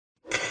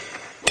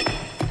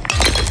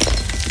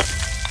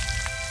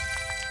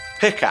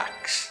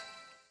Pickaxe.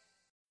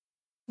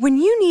 When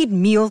you need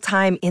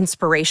mealtime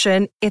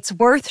inspiration, it's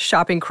worth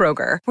shopping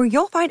Kroger, where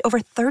you'll find over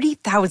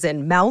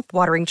 30,000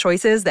 mouth-watering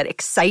choices that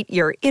excite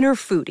your inner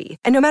foodie.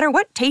 And no matter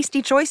what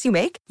tasty choice you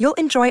make, you'll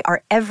enjoy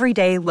our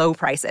everyday low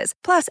prices,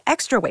 plus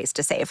extra ways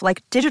to save,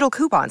 like digital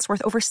coupons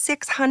worth over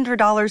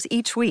 $600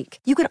 each week.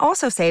 You can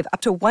also save up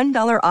to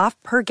 $1 off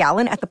per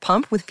gallon at the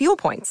pump with fuel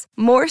points.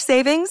 More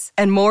savings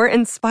and more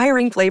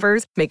inspiring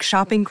flavors make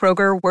shopping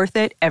Kroger worth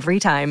it every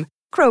time.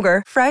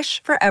 Kroger,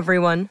 fresh for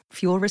everyone.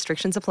 Fuel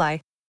restrictions apply.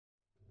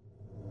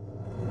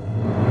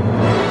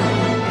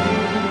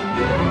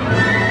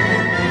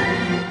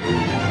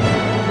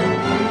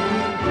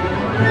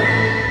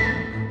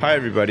 Hi,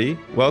 everybody.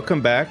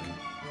 Welcome back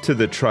to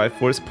the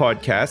Triforce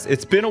podcast.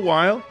 It's been a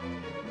while,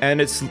 and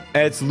it's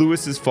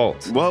Lewis's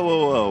fault.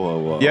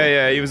 Whoa.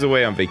 Yeah, he was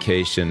away on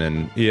vacation,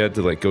 and he had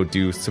to go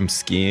do some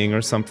skiing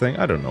or something.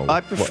 I don't know. I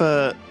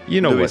prefer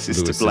Lewis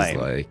is to blame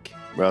is like.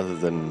 rather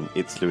than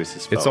it's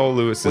Lewis's fault. It's all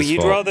Lewis's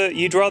fault. Well,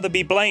 you'd rather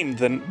be blamed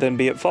than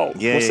be at fault.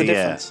 Yeah, What's the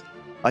difference?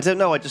 I don't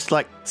know. I just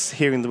like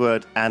hearing the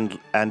word and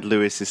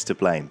Lewis is to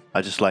blame.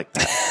 I just like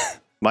that.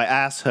 My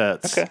ass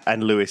hurts,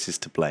 and Lewis is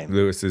to blame.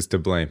 Lewis is to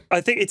blame. I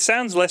think it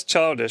sounds less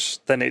childish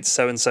than it's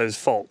so-and-so's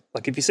fault.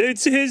 Like, if you say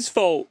it's his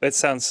fault, it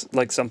sounds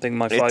like something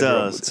my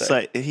 5-year-old would say. It's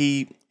like,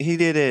 he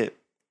did it.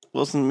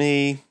 Wasn't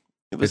me.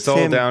 It was It's all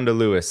him. down to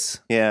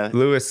Lewis. Yeah.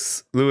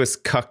 Lewis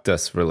cucked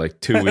us for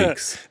 2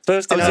 weeks.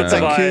 First in I was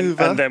at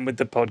Vancouver. and then with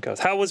the podcast.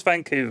 How was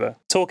Vancouver?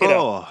 Talk it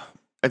up.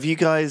 Have you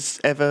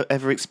guys ever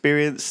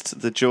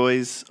experienced the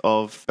joys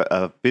of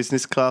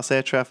business class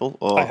air travel?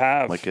 Oh, I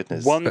have. My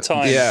goodness. One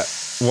time. Yeah,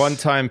 one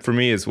time for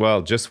me as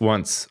well. Just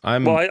once.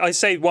 I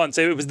say once.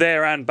 It was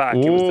there and back.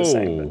 It was the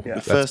same. But, yeah.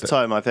 The first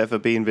time I've ever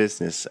been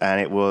business,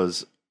 and it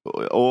was,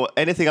 or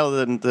anything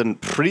other than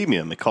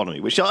premium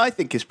economy, which I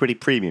think is pretty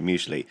premium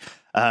usually.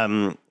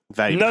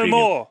 Very no premium.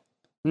 more.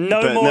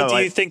 Do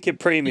you think it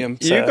premium?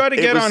 You got to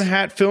get on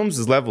Hat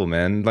Films' level,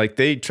 man.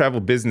 They travel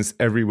business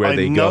everywhere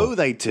they go. I know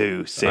they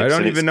do. I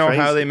don't even know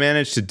how they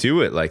manage to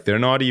do it. They're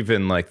not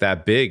even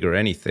that big or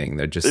anything.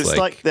 They're just it's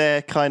like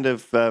their kind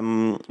of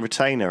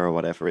retainer or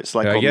whatever. It's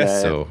like I on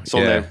guess their, so. It's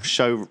on their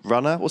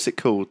showrunner. What's it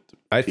called?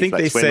 I think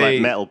they when, say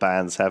metal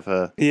bands have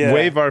a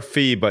waive our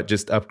fee, but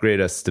just upgrade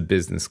us to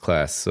business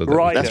class. So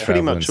that that's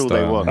pretty much all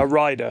they want. A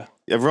rider.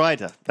 A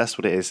rider, that's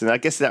what it is, and I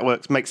guess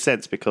that makes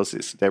sense because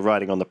they're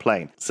riding on the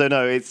plane. So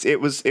no, it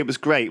was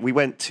great. We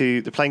went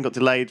to the plane got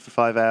delayed for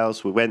 5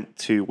 hours. We went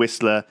to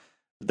Whistler.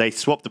 They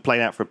swapped the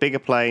plane out for a bigger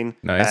plane,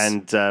 nice.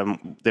 And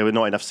there were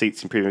not enough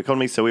seats in premium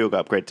economy, so we all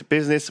got upgraded to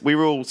business. We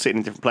were all sitting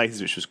in different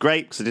places, which was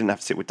great because I didn't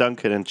have to sit with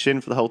Duncan and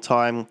Shin for the whole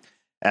time,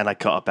 and I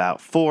got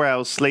about 4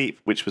 hours sleep,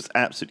 which was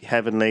absolutely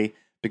heavenly.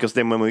 Because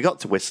then when we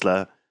got to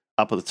Whistler,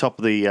 up at the top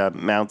of the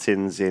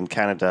mountains in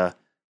Canada,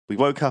 we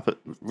woke up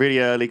really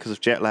early because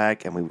of jet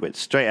lag, and we went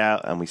straight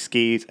out and we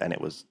skied, and it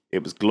was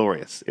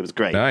glorious. It was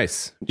great.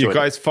 Nice. You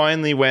guys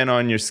finally went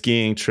on your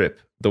skiing trip,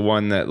 the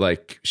one that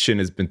Shin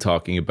has been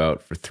talking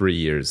about for 3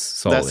 years.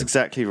 Solid. That's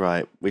exactly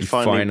right. We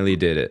finally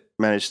did it.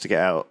 Managed to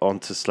get out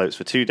onto slopes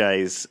for 2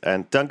 days,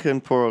 and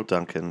Duncan, poor old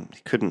Duncan,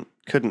 he couldn't,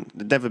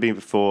 never been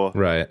before,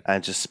 right?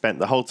 And just spent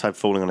the whole time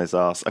falling on his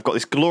ass. I've got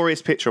this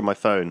glorious picture on my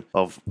phone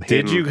of him.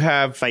 Did you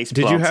have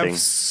planting.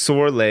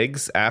 sore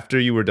legs after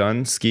you were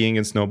done skiing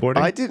and snowboarding?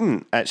 I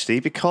didn't actually,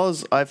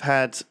 because I've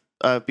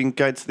been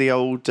going to the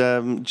old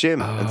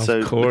gym, and so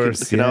of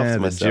course, looking after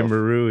myself. The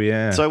Gymbaroo,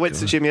 yeah. So I went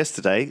to the gym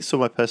yesterday, saw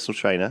my personal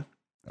trainer.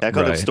 I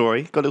got a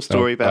little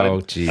story about him.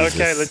 Oh, Jesus.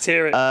 Okay, let's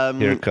hear it.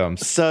 Here it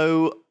comes.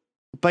 So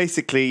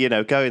basically,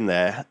 go in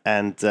there,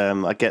 and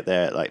I get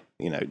there at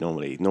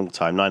normal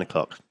time, 9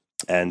 o'clock.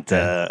 And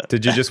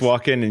did you just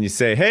walk in and you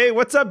say, "Hey,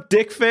 what's up,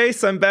 dick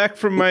face? I'm back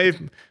from my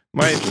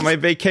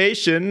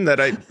vacation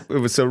it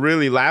was a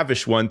really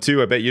lavish one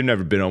too. I bet you've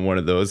never been on one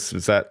of those.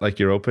 Was that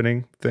your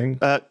opening thing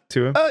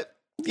to him?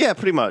 Yeah,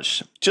 pretty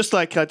much. I was just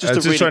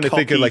really trying to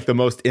think of the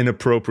most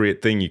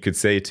inappropriate thing you could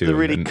say to him. The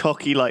really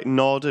cocky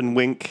nod and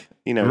wink.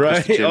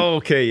 Right? Oh,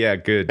 okay, yeah,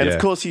 good. And of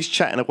course, he's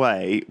chatting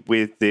away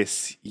with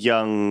this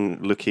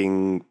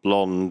young-looking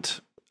blonde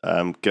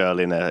girl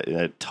in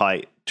a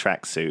tight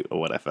tracksuit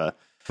or whatever.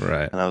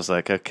 Right. And I was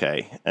like,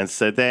 okay. And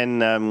so then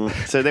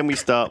we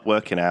start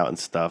working out and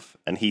stuff.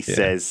 And he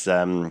says,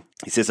 I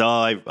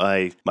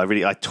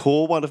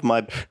tore one of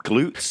my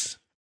glutes.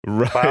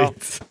 Right. Wow.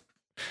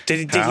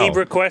 Did he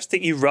request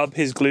that you rub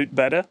his glute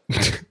better?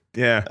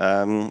 Yeah.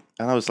 And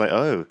I was like,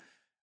 oh.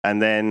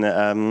 And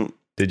then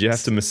did you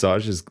have to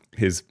massage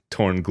his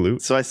torn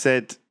glute? So I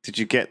said, did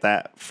you get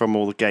that from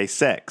all the gay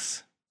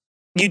sex?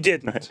 You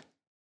didn't.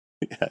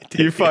 Yeah, I did.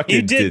 You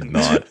fucking did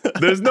not.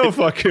 There's no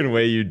fucking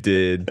way you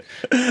did.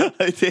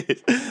 I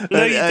did.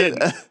 No, you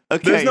didn't.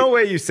 Okay. There's no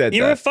way you said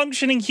You're that. a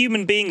functioning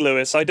human being,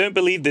 Lewis. I don't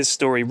believe this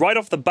story. Right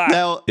off the bat.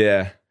 Now,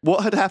 yeah.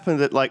 What had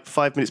happened at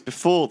 5 minutes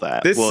before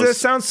that? This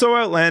sounds so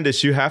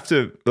outlandish. You have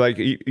to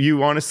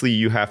you honestly,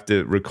 you have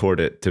to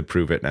record it to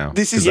prove it now.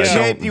 This is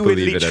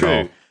genuinely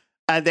true.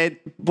 And then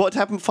what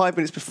happened 5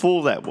 minutes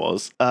before that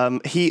was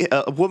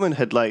a woman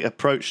had like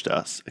approached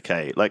us,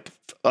 okay, like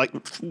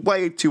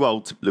way too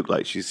old to look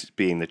like she's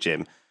being in the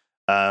gym.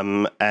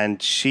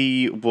 And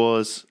she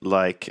was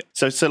like,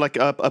 so like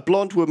a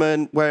blonde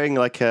woman wearing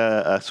like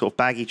a sort of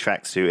baggy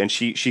tracksuit. And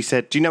she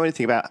said, "Do you know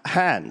anything about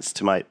hands?"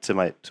 to my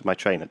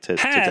trainer, to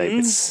David.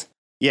 Hands?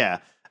 Yeah.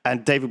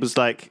 And David was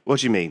like, "What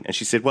do you mean?" And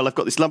she said, "Well, I've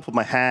got this lump on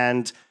my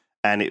hand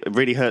and it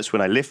really hurts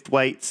when I lift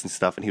weights and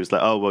stuff." And he was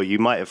like, "Oh, well, you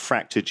might have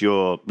fractured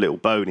your little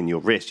bone in your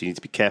wrist. You need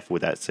to be careful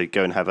with that. So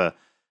go and have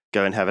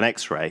an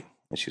X-ray."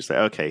 And she was like,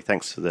 "Okay,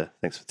 thanks for the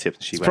tip."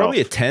 And she went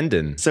probably off. a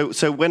tendon.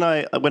 So when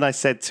I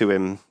said to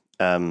him,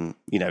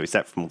 is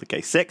that from all the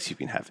gay sex you've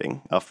been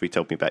having? After he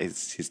told me about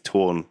his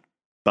torn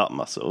butt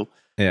muscle,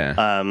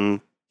 Yeah.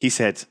 he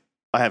said,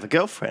 "I have a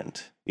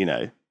girlfriend. You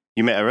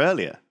met her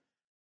earlier."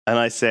 And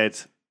I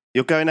said,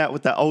 "You're going out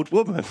with that old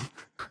woman?"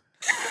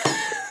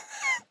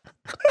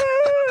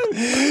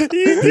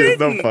 There's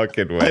no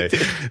fucking way.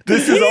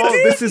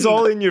 This is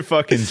all in your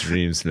fucking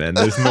dreams, man.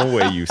 There's no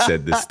way you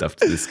said this stuff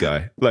to this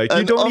guy. Like,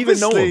 you don't even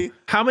know him.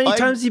 How many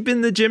times have you been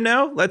in the gym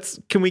now?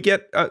 Can we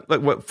get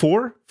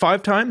 4,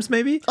 5 times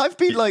maybe? I've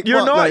been like,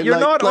 you're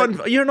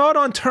not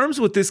on terms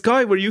with this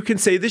guy where you can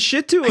say this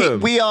shit to him.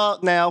 We are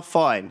now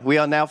fine.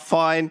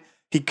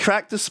 He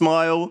cracked a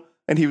smile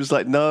and he was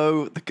like,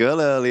 "No, the girl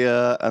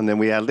earlier," and then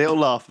we had a little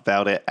laugh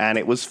about it, and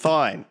it was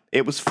fine.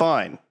 It was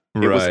fine.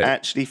 It was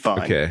actually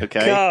fine. Okay.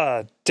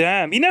 God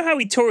damn. You know how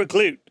he tore a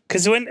glute?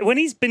 Because when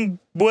he's been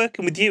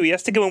working with you, he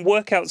has to go and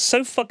work out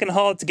so fucking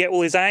hard to get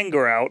all his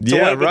anger out to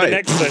work with the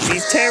next person.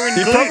 He's tearing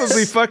glutes. He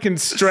probably fucking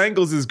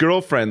strangles his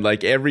girlfriend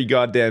like every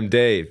goddamn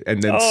day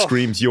and then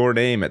screams your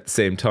name at the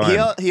same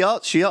time.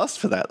 She asked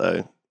for that,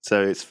 though,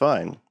 so it's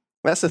fine.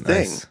 That's the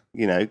thing.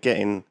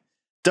 Nice.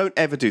 Don't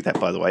ever do that,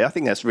 by the way. I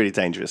think that's really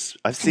dangerous.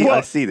 I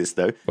see this,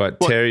 though. What?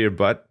 Tear your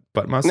butt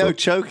muscle? No,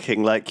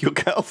 choking like your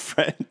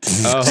girlfriend.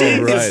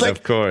 Oh, right,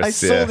 of course. I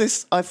saw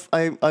this. I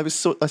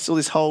saw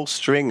this whole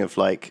string of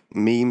like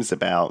memes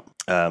about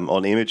on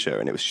Imager,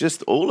 and it was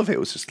just all of it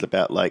was just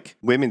about like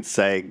women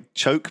saying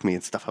 "choke me"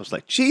 and stuff. I was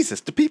like,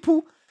 Jesus, do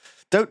people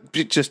do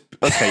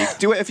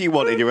whatever you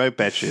want in your own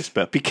bedrooms,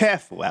 but be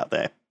careful out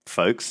there,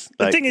 folks.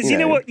 The thing is, you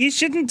know what? You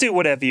shouldn't do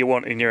whatever you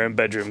want in your own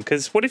bedroom,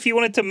 because what if you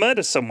wanted to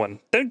murder someone?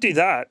 Don't do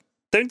that.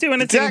 Don't do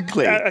anything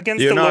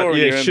against the law in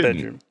your own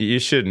bedroom. You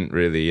shouldn't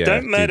really.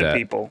 Don't murder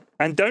people,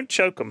 and don't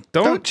choke them.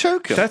 Don't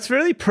choke them. That's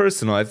really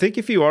personal. I think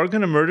if you are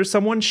going to murder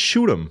someone,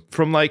 shoot them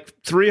from like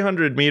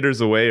 300 meters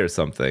away or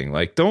something.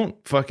 Like, don't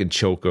fucking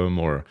choke them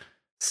or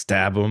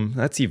stab them.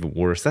 That's even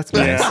worse. That's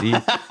messy.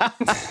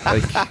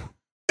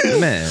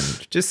 Man,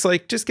 just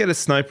get a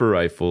sniper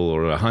rifle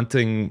or a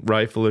hunting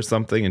rifle or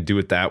something and do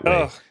it that way.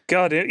 Oh,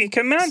 God, you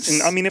can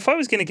imagine. I mean, if I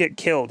was going to get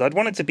killed, I'd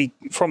want it to be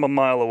from a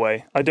mile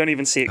away. I don't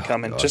even see it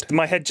coming. Just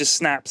my head just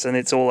snaps and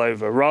it's all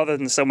over, rather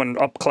than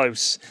someone up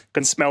close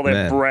can smell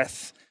their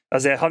breath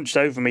as they're hunched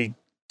over me,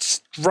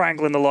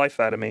 strangling the life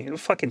out of me. It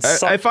fucking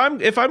sucks.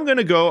 If I'm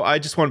gonna go, I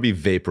just want to be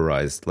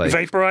vaporized. Like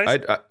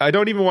vaporized? I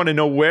don't even want to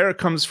know where it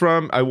comes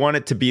from. I want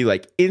it to be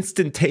like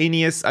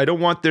instantaneous. I don't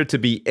want there to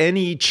be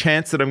any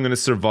chance that I'm gonna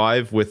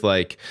survive with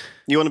like.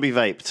 You want to be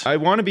vaped? I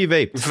want to be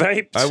vaped.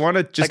 Vaped. I want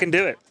to just. I can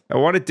do it. I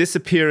want to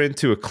disappear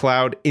into a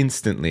cloud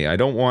instantly. I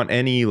don't want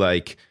any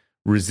like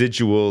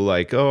residual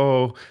like,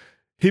 oh,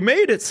 he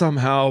made it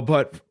somehow,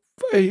 but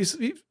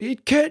he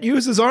can't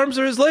use his arms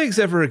or his legs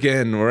ever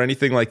again or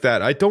anything like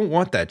that. I don't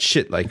want that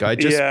shit. Like I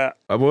just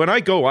when I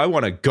go, I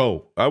want to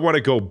go. I want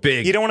to go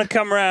big. You don't want to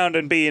come around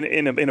and be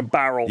in a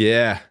barrel.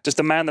 Yeah, just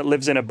a man that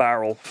lives in a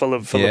barrel full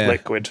of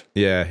liquid.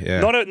 Yeah.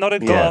 Not a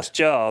glass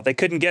jar. They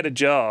couldn't get a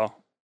jar.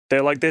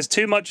 They're like, there's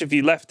too much of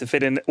you left to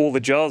fit in all the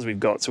jars we've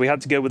got, so we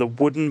had to go with a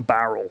wooden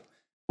barrel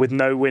with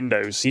no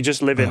windows. You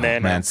just live in there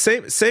now. Man,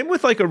 same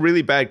with like a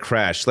really bad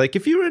crash. Like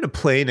if you were in a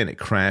plane and it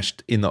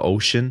crashed in the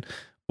ocean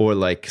or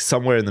like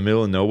somewhere in the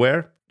middle of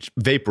nowhere,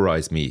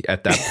 vaporize me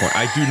at that point.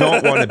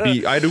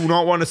 I do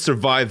not want to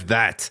survive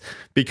that,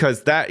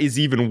 because that is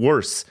even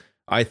worse,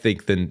 I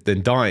think,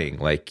 than dying.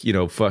 Like,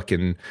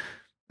 fucking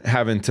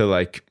having to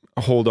like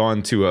hold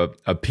on to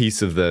a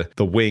piece of the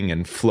wing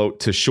and float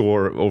to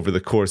shore over the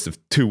course of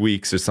 2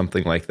 weeks or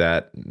something like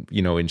that,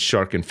 in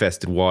shark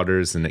infested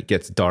waters, and it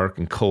gets dark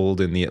and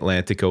cold in the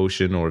Atlantic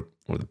Ocean or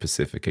the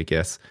Pacific, I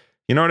guess.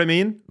 You know what I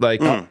mean?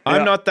 Like I'm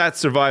not that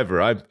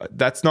survivor.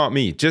 That's not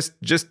me. Just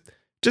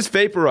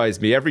vaporize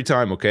me every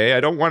time, okay?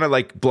 I don't want to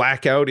like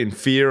black out in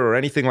fear or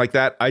anything like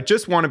that. I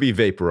just want to be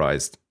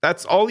vaporized.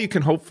 That's all you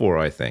can hope for,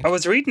 I think. I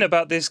was reading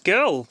about this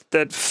girl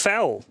that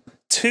fell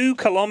 2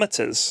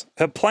 kilometers.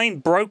 Her plane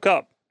broke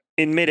up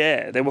in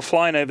midair. They were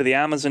flying over the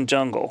Amazon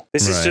jungle.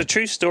 This is a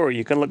true story.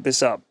 You can look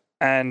this up.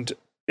 And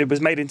it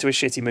was made into a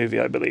shitty movie,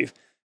 I believe.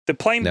 The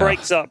plane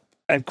breaks up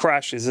and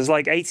crashes. There's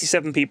like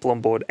 87 people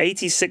on board.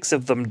 86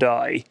 of them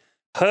die.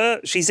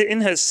 She's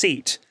in her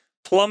seat,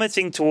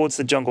 plummeting towards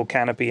the jungle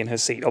canopy in her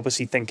seat,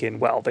 obviously thinking,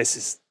 well, this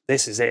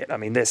is it. I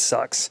mean, this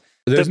sucks.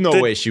 There's no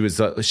way she was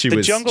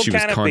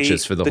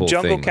conscious for the whole thing. The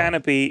jungle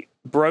canopy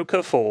broke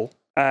her fall,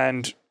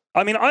 and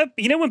I mean,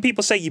 when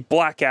people say you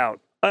black out,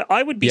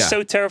 I would be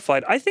so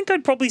terrified. I think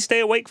I'd probably stay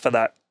awake for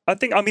that.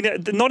 I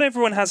mean, not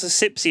everyone has a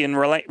Sipsian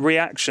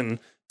reaction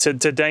to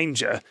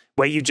danger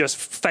where you just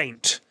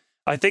faint.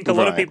 I think a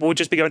lot of people would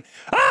just be going,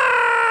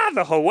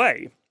 the whole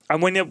way.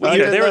 And when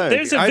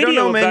there's a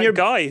video of that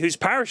guy who's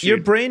parachuting.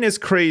 Your brain is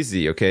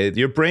crazy, okay?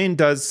 Your brain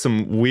does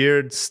some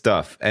weird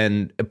stuff.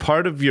 And a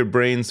part of your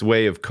brain's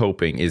way of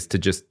coping is to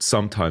just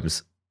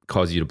sometimes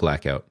cause you to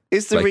black out.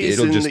 Is the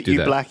reason that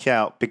you black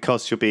out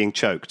because you're being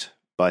choked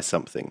by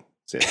something?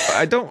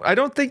 I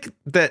don't think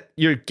that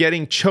you're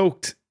getting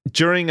choked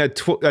during a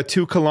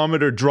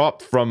 2-kilometer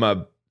drop from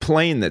a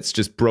plane that's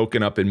just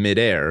broken up in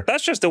midair.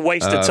 That's just a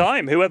waste of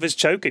time, whoever's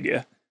choking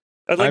you.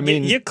 Like,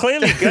 you're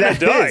clearly gonna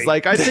die.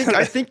 Like, I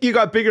think you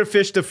got bigger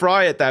fish to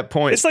fry at that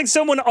point. It's like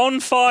someone on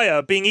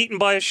fire being eaten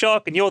by a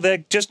shark, and you're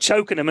there just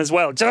choking him as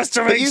well, just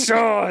to make sure.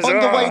 On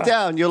the way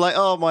down, you're like,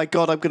 "Oh my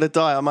god, I'm gonna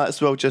die. I might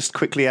as well just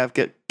quickly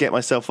get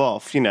myself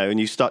off," and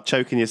you start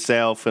choking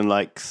yourself and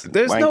like.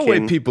 There's wanking. No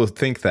way people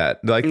think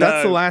that. Like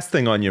that's the last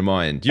thing on your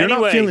mind. You're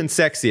not feeling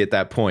sexy at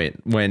that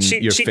point when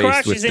you're she faced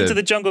crashes with into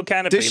the jungle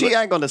canopy. Does she?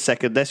 Hang on a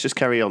second. Let's just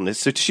carry on this.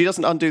 So she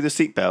doesn't undo the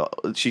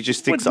seatbelt. She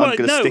just thinks I'm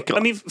going to stick it. I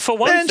mean, for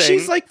one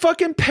thing, she's like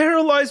fucking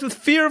paralyzed with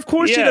fear. Of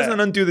course, she doesn't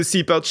undo the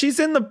seatbelt. She's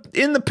in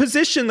the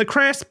position, the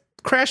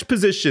crash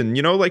position.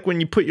 Like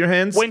when you put your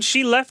hands. When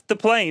she left the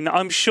plane,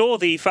 I'm sure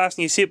the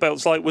fasten your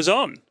seatbelts light was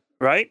on.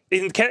 Right?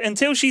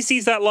 Until she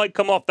sees that light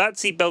come off, that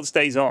seatbelt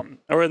stays on.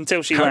 Or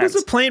until she lands. How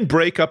does a plane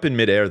break up in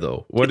midair,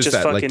 though? What is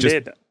that? Like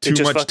just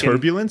too much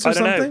turbulence or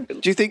something?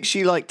 Do you think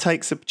she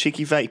takes a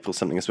cheeky vape or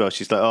something as well?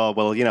 She's like, oh,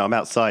 well, I'm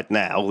outside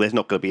now. There's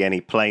not going to be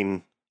any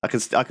plane. I can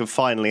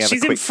finally have a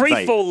quick vape. She's in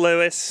free fall,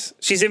 Lewis.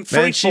 She's in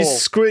free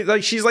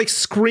fall. She's like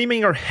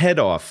screaming her head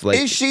off. Like,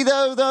 is she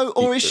though?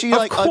 Or is she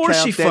like, okay,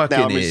 I'm dead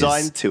now, I'm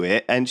resigned to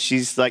it? And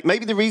she's like,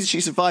 maybe the reason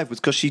she survived was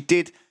because she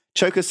did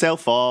choke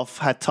herself off,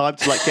 had time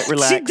to get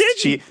relaxed.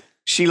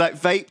 She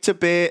vaped a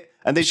bit,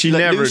 and then she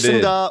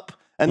loosened up.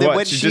 And then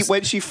when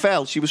she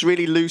fell, she was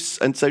really loose,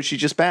 and so she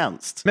just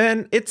bounced.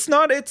 Man, it's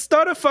not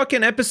a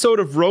fucking episode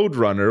of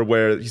Roadrunner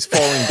where he's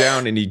falling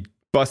down and he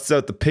busts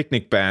out the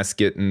picnic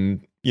basket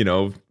and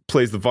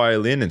plays the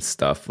violin and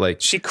stuff.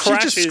 Like she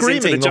crashes she's just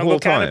screaming into the jungle whole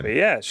time. canopy.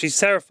 Yeah, she's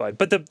terrified.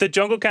 But the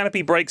jungle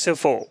canopy breaks her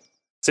fall.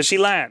 So she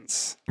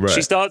lands. Right.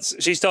 She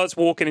starts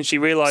walking, and she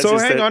realizes. So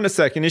hang on a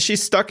second. Is she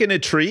stuck in a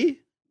tree?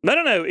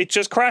 No. It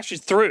just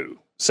crashes through.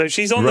 So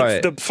she's on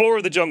the floor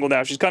of the jungle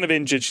now. She's kind of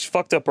injured. She's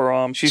fucked up her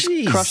arm. She's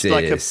crushed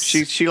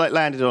she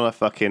landed on a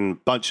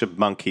fucking bunch of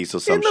monkeys or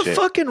some shit. In the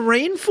fucking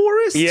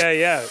rainforest?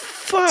 Yeah.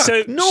 Fuck,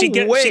 so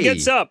way. She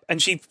gets up and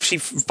she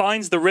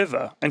finds the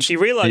river and she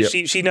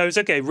realizes she knows,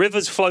 okay,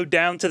 rivers flow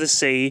down to the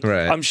sea.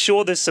 Right. I'm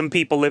sure there's some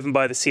people living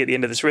by the sea at the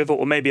end of this river,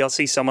 or maybe I'll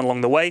see someone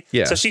along the way.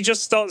 Yeah. So she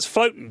just starts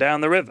floating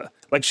down the river.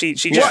 Like she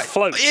just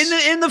floats.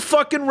 In the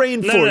fucking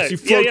rainforest, you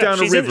float down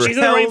a river. She's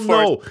in the rainforest.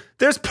 No.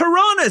 There's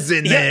piranhas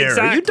in there.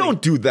 Exactly. You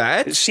don't do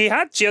that. She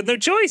had no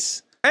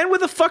choice. And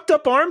with a fucked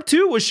up arm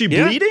too? Was she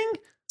bleeding?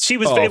 She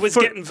was. It was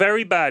getting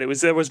very bad.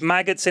 There was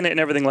maggots in it and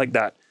everything like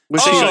that.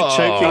 Was she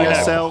choking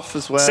herself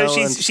as well? So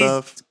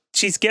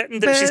she's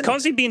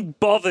constantly being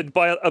bothered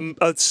by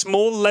a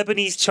small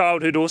Lebanese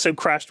child who'd also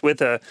crashed with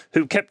her,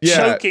 who kept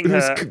choking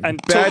her and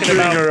badgering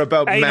talking her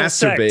about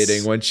masturbating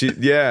sex. when she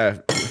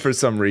for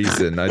some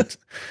reason.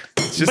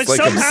 Just but like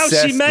somehow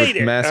obsessed she made with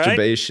it.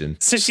 Masturbation.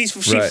 Right? So she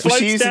floats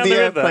she's down in the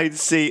river. airplane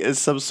seat as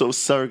some sort of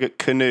surrogate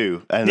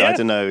canoe, and I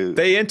don't know.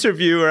 They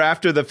interview her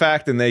after the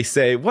fact, and they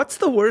say, "What's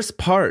the worst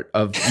part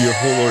of your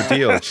whole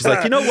ordeal?" She's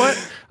like, "You know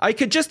what? I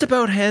could just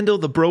about handle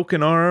the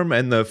broken arm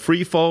and the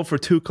free fall for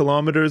 2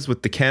 kilometers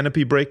with the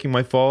canopy breaking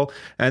my fall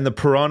and the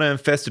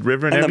piranha-infested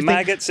river and everything. The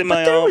maggots in my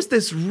arm. But there was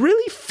this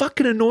really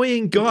fucking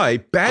annoying guy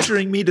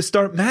badgering me to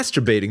start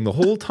masturbating the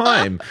whole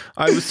time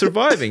I was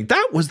surviving.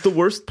 That was the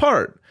worst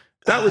part."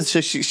 That was so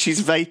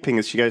she's vaping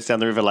as she goes down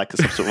the river like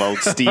some sort of old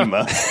steamer.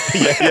 Like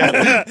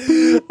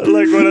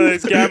one of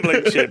those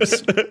gambling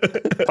ships.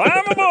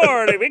 Climb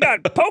aboard! We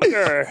got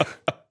poker.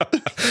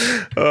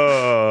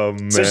 Oh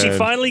man! So she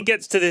finally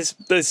gets to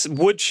this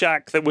wood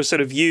shack that was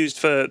sort of used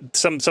for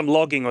some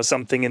logging or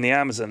something in the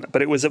Amazon,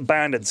 but it was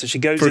abandoned. So she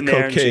goes in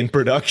there cocaine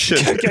production.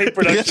 Cocaine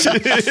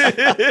production.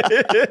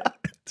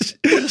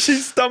 She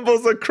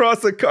stumbles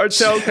across a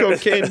cartel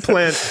cocaine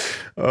plant.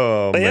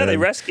 Oh, but man. They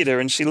rescued her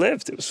and she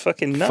lived. It was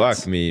fucking nuts.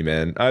 Fuck me,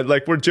 man.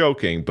 We're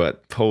joking,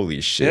 but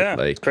holy shit! Yeah,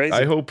 it's crazy.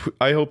 I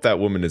hope that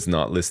woman is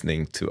not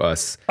listening to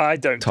us. I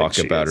don't talk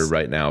think about her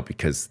right now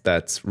because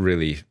that's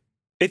really.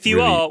 If you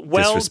really are,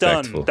 well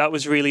disrespectful. done. That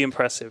was really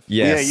impressive.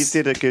 Yes. Yeah, you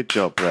did a good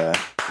job there.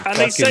 And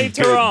they saved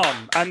her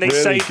arm. And they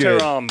Really saved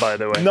good. her arm, by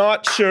the way.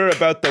 Not sure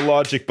about the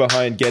logic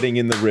behind getting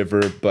in the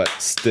river, but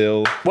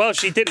still. Well,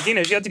 she did. She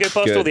had to go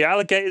past Good. all the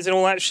alligators and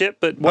all that shit.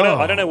 But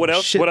I don't know what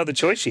else. shit. What other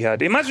choice she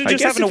had? Imagine I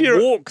just guess having if to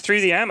you're- walk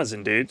through the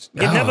Amazon, dude.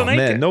 You'd never make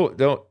it.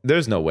 No,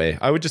 there's no way.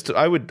 I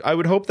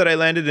would hope that I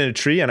landed in a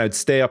tree and I'd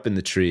stay up in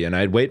the tree and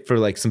I'd wait for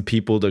like some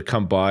people to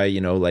come by,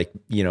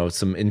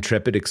 some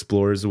intrepid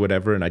explorers or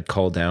whatever, and I'd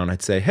call down.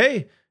 I'd say,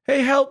 hey,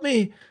 help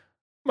me.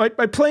 my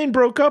plane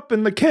broke up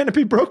and the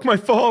canopy broke my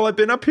fall. I've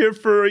been up here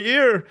for a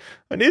year.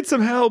 I need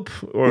some help.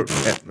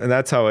 And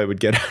that's how I would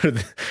get out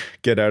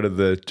of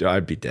the.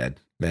 I'd be dead,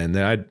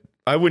 man.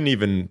 I wouldn't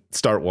even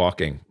start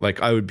walking.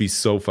 Like, I would be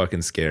so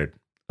fucking scared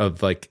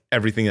of like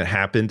everything that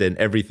happened and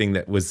everything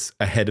that was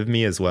ahead of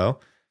me as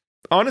well.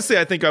 Honestly,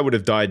 I think I would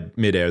have died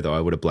midair, though.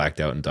 I would have blacked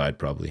out and died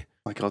probably.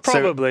 Oh my God.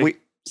 Probably.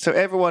 So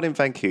everyone in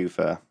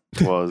Vancouver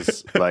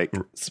was like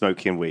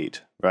smoking weed,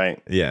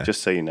 right? Yeah.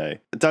 Just so you know.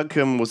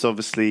 Duncan was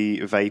obviously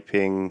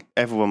vaping.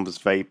 Everyone was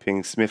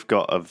vaping. Smith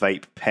got a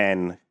vape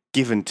pen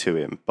given to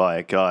him by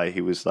a guy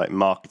who was like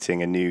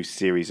marketing a new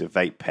series of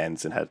vape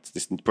pens and had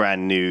this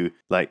brand new,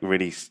 like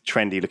really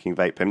trendy looking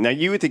vape pen. Now,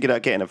 you were thinking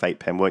about getting a vape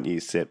pen, weren't you,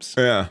 Sips?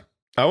 Yeah.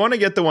 I want to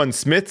get the one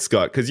Smith's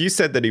got because you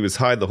said that he was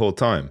high the whole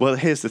time. Well,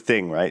 here's the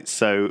thing, right?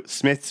 So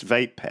Smith's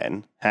vape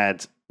pen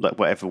had like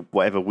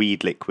whatever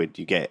weed liquid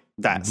you get,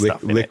 that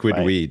stuff in liquid it,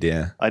 right? weed,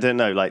 yeah. I don't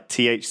know, like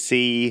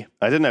THC.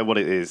 I don't know what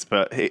it is,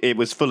 but it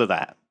was full of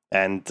that.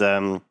 And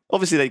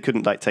obviously they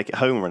couldn't like take it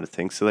home or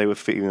anything, so they were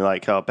feeling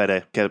like, oh,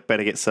 better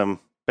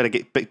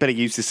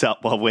use this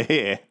up while we're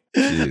here.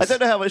 Jeez. I don't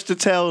know how much to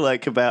tell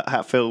like about how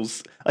it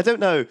feels. I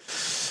don't know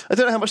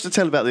how much to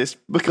tell about this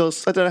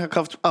because I don't know how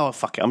comfortable. Oh,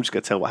 fuck it, I'm just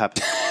gonna tell what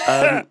happened.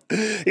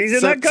 He's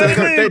in that kind of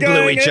mood. They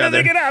blew each other.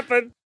 Anything can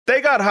happen.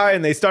 They got high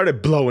and they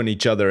started blowing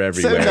each other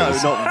everywhere. So,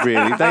 no, not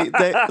really.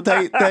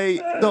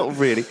 They not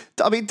really.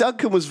 I mean,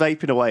 Duncan was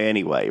vaping away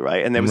anyway,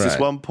 right? And there was this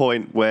one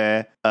point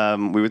where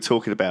we were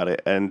talking about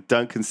it, and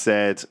Duncan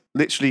said,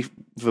 literally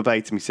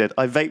verbatim, he said,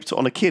 "I vaped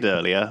on a kid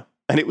earlier,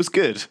 and it was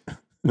good."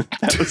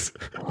 That was,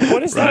 what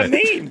does that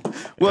mean?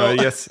 Well,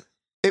 yes.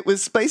 It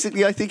was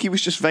basically, I think he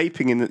was just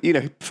vaping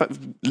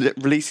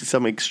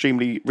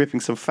ripping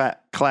some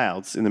fat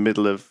clouds in the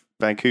middle of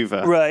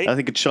Vancouver. Right. I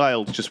think a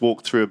child just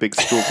walked through a big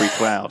strawberry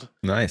cloud.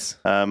 Nice.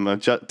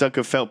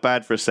 Duncan felt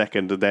bad for a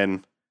second and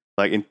then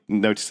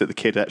noticed that the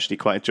kid actually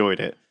quite enjoyed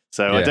it.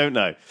 So yeah. I don't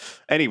know.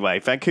 Anyway,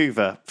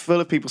 Vancouver, full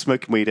of people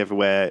smoking weed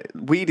everywhere.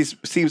 Weed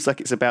seems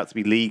like it's about to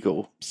be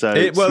legal. So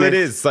it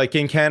is. Like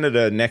in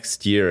Canada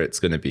next year,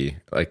 it's going to be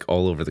like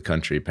all over the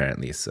country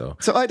apparently. So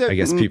I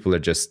guess people are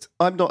just.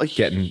 I'm not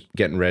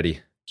getting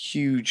ready.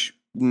 Huge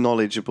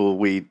knowledgeable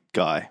weed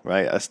guy,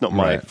 right? That's not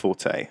my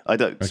forte. I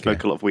don't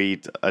smoke a lot of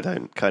weed. I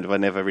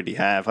never really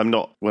have. I'm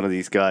not one of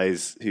these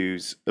guys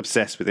who's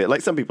obsessed with it,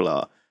 like some people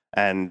are.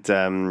 And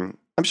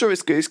I'm sure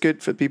it's good. It's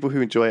good for people who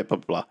enjoy it. Blah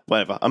blah blah.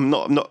 Whatever. I'm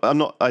not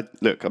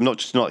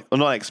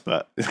an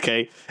expert.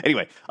 Okay.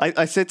 Anyway,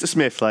 I said to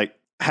Smith, like,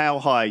 how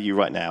high are you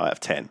right now out of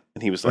 10?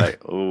 And he was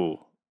like, oh,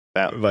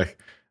 about like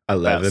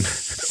 11, about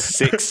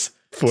 6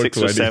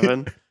 or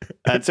 7.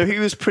 And so he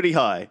was pretty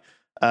high.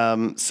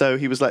 So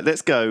he was like,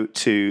 let's go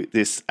to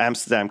this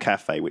Amsterdam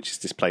cafe, which is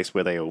this place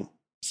where they all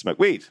smoke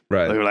weed.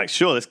 Right. They were like,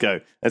 sure, let's go.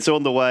 And so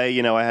on the way,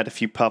 I had a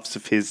few puffs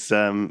of his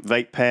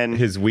vape pen.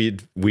 His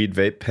weed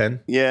vape pen?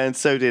 Yeah, and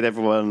so did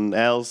everyone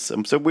else.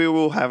 So we were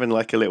all having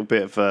like a little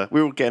bit of,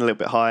 we were all getting a little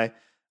bit high. And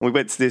we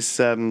went to this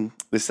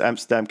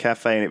Amsterdam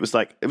cafe, and it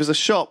was a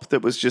shop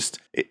that was just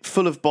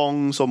full of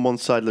bongs on one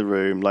side of the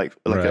room, like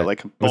a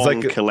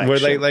bong collection. Were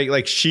they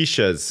like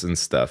shishas and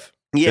stuff?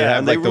 Yeah, they had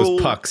and like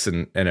those pucks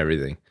and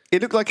everything.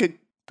 It looked like a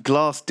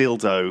glass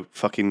dildo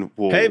fucking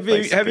wall.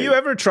 Hey, have you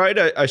ever tried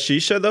a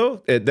shisha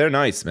though? They're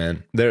nice,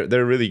 man.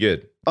 They're really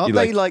good. Aren't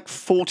they like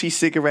 40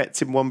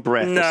 cigarettes in one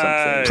breath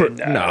or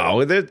something?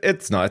 No,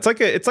 it's not.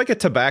 It's like a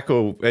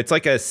tobacco. It's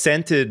like a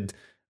scented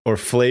or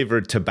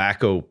flavored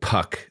tobacco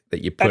puck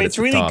that you put. And it's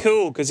really top.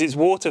 cool because it's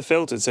water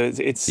filtered, so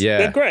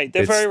they're great.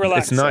 They're very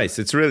relaxing. It's nice.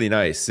 It's really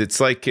nice. It's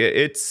like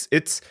it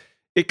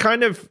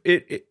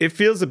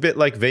feels a bit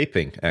like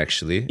vaping,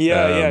 actually.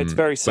 Yeah, it's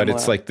very similar. But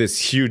it's like this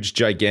huge,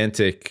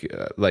 gigantic,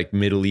 like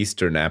Middle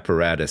Eastern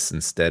apparatus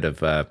instead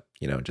of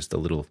just a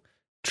little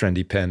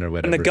trendy pen or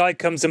whatever. And the guy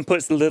comes and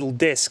puts the little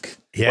disc.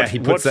 Yeah, he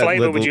puts what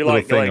flavor that would you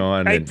like? thing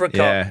on,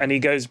 apricot, and he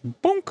goes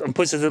bonk and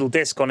puts his little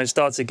disc on and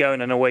starts it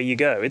going, and away you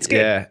go. It's good.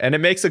 Yeah, and it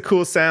makes a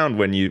cool sound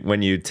when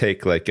you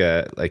take like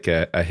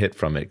a hit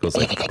from it. It goes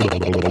like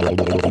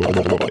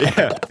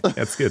yeah,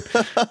 that's good.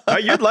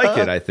 You'd like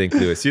it, I think,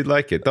 Lewis. You'd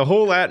like it. The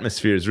whole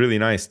atmosphere is really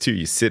nice too.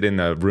 You sit in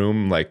a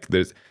room like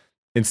there's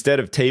instead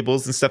of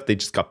tables and stuff, they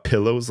just got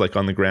pillows like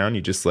on the ground.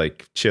 You just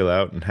like chill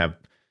out and have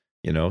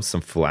some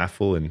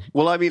falafel and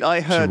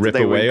I heard that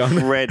they were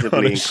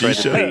incredibly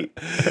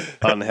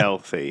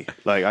unhealthy.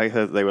 Like I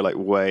heard they were like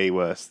way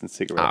worse than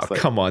cigarettes. Oh,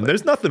 come on.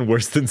 There's nothing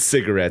worse than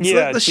cigarettes.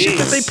 Yeah, the shit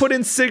that they put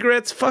in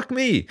cigarettes, fuck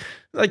me.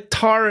 Like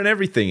tar and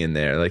everything in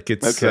there. Like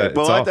it's okay.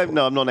 Well, it's I don't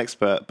know. I'm not an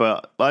expert,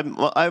 but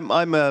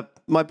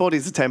my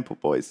body's a temple,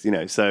 boys.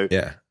 So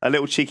yeah. A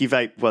little cheeky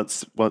vape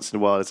once in a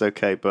while is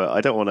okay, but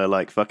I don't want to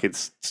like fucking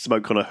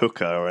smoke on a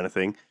hookah or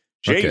anything.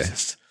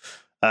 Jesus.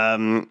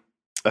 Okay.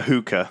 A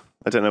hookah.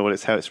 I don't know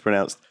how it's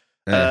pronounced.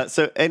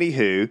 So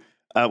anywho,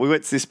 we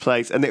went to this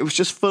place and it was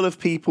just full of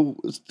people,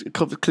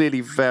 clearly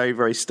very,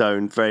 very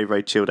stoned, very,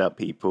 very chilled out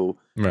people,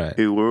 right?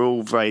 Who were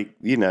all very,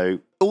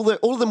 all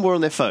of them were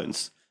on their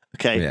phones.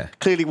 Okay, yeah.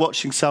 Clearly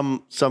watching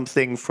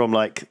something from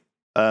like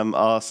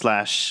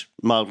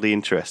r/mildly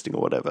interesting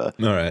or whatever.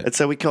 All right. And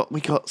so we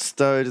got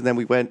stoned, and then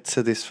we went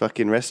to this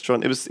fucking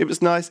restaurant. It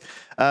was nice.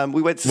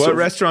 We went to What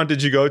restaurant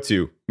did you go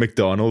to?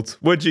 McDonald's.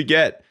 What'd you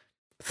get?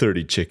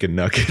 30 chicken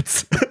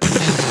nuggets.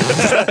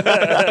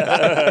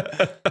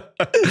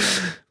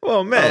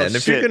 Well, man,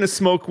 if you're gonna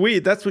smoke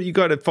weed, that's what you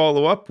got to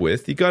follow up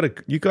with. You got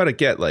to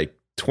get like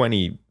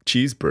 20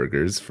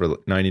 cheeseburgers for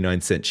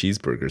 99-cent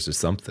cheeseburgers or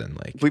something.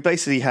 Like, we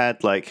basically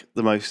had like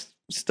the most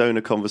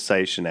stoner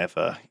conversation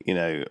ever.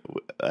 Like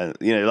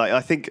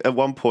I think at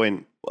one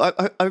point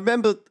I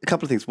remember a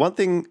couple of things. One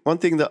thing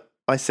that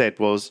I said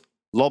was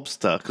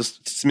lobster, because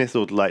Smith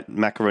ordered like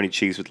macaroni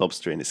cheese with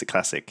lobster in. It's a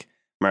classic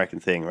American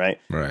thing, right?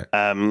 right.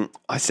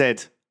 I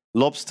said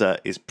lobster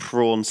is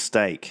prawn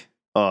steak.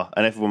 Oh,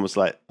 and everyone was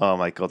like, "Oh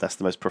my god, that's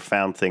the most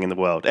profound thing in the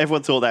world."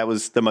 Everyone thought that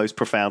was the most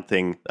profound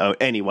thing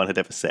anyone had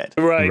ever said.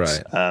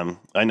 Right.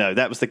 I know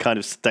that was the kind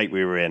of state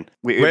we were in.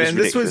 And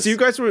this was you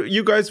guys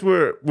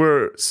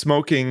were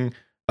smoking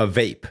a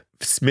vape,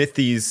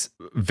 Smithy's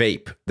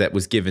vape that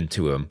was given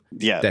to him.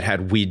 Yeah. That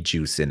had weed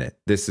juice in it.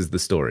 This is the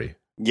story.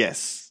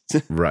 Yes.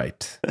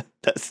 Right.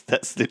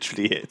 That's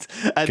literally it.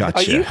 And Gotcha.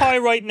 Are you high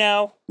right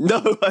now?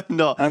 No, I'm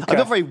not. Okay. I'm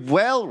not very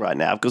well right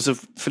now because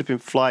of flipping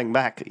flying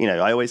back.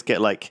 I always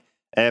get like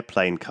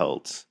airplane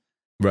colds.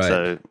 Right.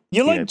 So,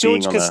 You're like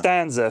George being on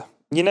Costanza.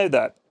 You know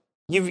that.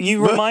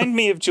 You remind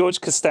me of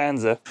George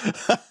Costanza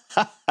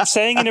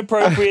saying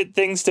inappropriate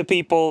things to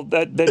people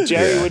that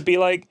Jerry would be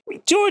like,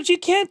 George, you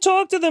can't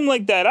talk to them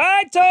like that.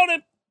 I told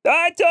him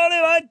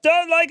I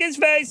don't like his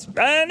face,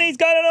 and he's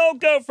got an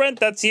old girlfriend.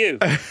 That's you.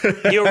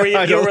 Your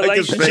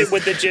relationship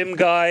with the gym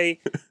guy.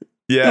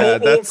 Yeah,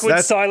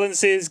 awkward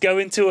silences. Go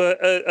into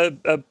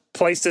a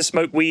place to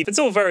smoke weed. It's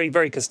all very,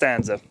 very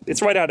Costanza.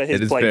 It's right out of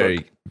his playbook.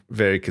 Very,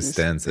 very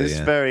Costanza. It's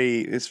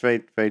very,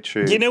 very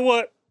true. You know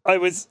what? I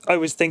was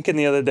thinking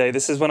the other day.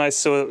 This is when I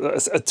saw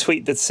a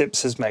tweet that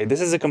Sips has made.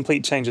 This is a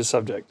complete change of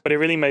subject, but it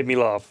really made me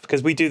laugh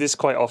because we do this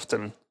quite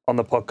often on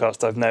the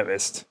podcast. I've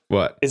noticed.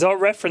 What? Is our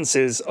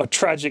references are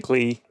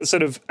tragically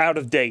sort of out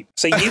of date.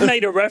 So you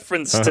made a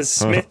reference to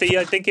Smithy.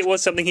 I think it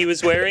was something he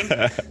was wearing,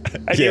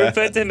 and you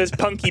referred to him as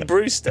Punky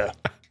Brewster.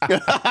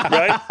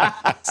 Right?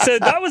 So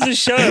that was a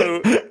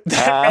show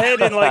that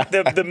aired in like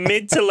the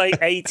mid to late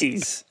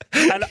 80s.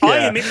 And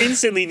I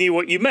instantly knew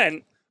what you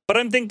meant, but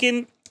I'm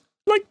thinking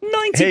like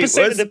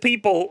 90% of the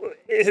people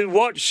who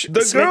watch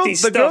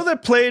Smithy's the girl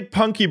that played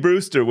Punky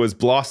Brewster was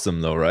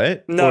Blossom, though,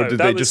 right? No,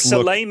 that was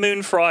Soleil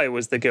Moon Frye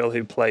was the girl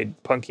who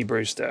played Punky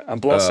Brewster, and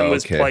Blossom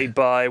was played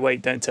by.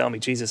 Wait, don't tell me,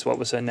 Jesus, what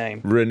was her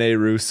name? Renee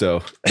Russo.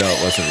 No,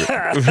 it wasn't.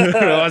 It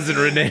wasn't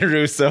Renee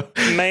Russo.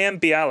 Mayim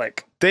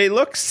Bialik. They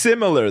look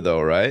similar,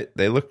 though, right?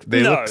 They're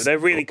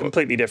really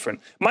completely different.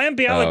 Mayim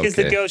Bialik is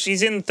the girl.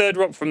 She's in Third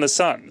Rock from the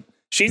Sun.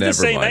 She's the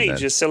same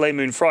age as Soleil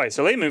Moon Frye.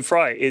 Soleil Moon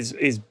Frye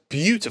is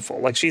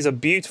beautiful. Like, she's a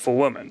beautiful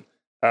woman.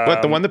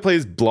 But the one that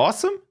plays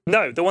Blossom?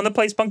 No, the one that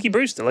plays Punky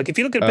Brewster. Like, if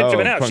you look at a picture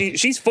of her now,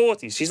 she's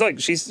 40. She's only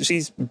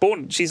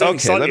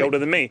slightly older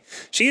than me.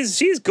 She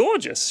is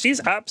gorgeous. She's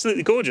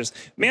absolutely gorgeous.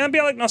 Mayim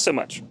Bialik, not so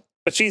much.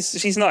 But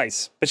she's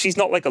nice. But she's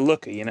not like a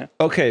looker, you know?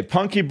 Okay,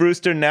 Punky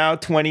Brewster now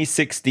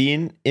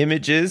 2016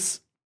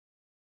 images.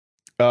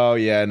 Oh,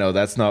 yeah, no,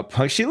 that's not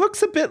Punk. She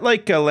looks a bit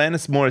like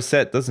Alanis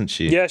Morissette, doesn't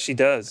she? Yeah, she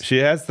does. She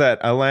has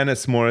that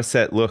Alanis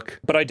Morissette look.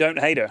 But I don't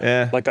hate her.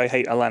 Yeah. Like I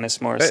hate Alanis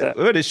Morissette.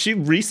 What, is she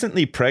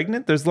recently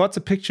pregnant? There's lots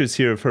of pictures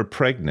here of her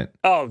pregnant.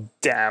 Oh,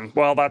 damn.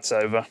 Well, that's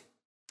over.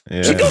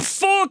 Yeah. She got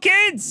 4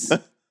 kids!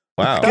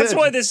 Wow. That's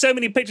why there's so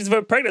many pictures of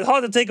her pregnant. It's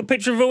hard to take a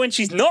picture of her when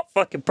she's not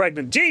fucking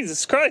pregnant.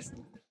 Jesus Christ.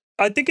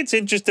 I think it's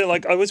interesting.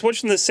 Like, I was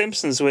watching The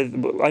Simpsons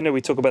I know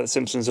we talk about The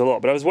Simpsons a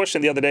lot, but I was watching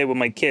it the other day with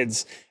my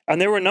kids,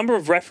 and there were a number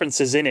of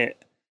references in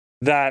it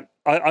that,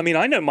 I mean,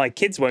 I know my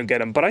kids won't get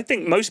them, but I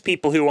think most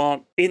people who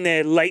aren't in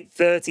their late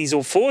 30s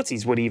or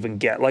 40s would even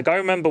get. Like, I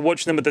remember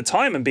watching them at the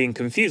time and being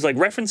confused. Like,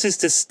 references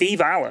to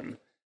Steve Allen.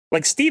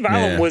 Like, Steve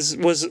Allen was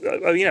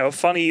a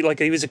funny, like,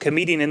 he was a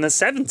comedian in the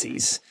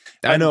 70s.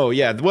 I know,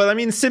 yeah. Well, I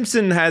mean,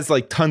 Simpson has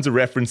like tons of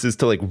references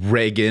to like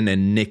Reagan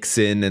and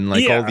Nixon and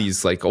like all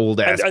these like old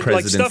ass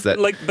presidents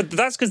like stuff, but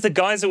that's because the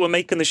guys that were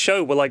making the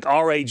show were like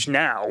our age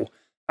now.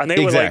 And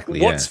they were like,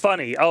 what's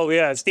funny? Oh,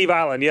 yeah, Steve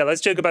Allen. Yeah,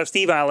 let's joke about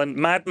Steve Allen,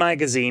 Mad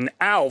Magazine,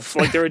 Alf.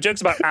 Like, there are jokes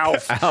about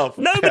Alf. Alf.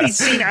 Nobody's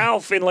seen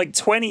Alf in like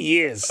 20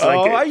 years.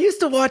 I used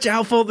to watch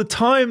Alf all the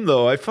time,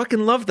 though. I fucking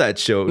love that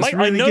show. It was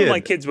really I know good. My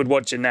kids would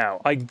watch it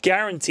now. I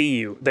guarantee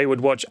you they would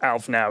watch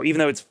Alf now, even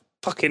though it's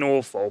fucking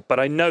awful. But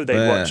I know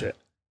they'd watch it.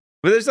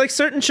 But there's like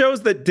certain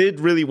shows that did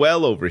really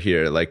well over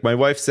here. Like my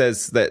wife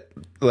says that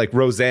like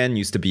Roseanne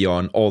used to be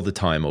on all the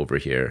time over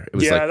here. It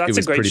was that's it was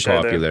a great pretty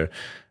show, popular.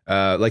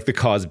 Like the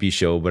Cosby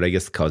Show, but I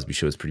guess the Cosby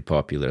Show is pretty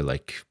popular,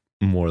 like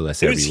more or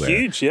less everywhere. It was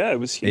huge, yeah, it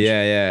was huge.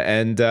 Yeah,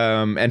 and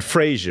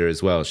Frasier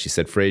as well. She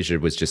said Frasier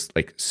was just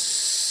like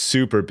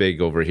super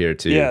big over here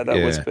too. Yeah,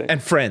 that was big.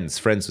 And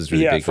Friends was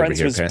really big over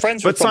here.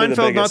 Friends but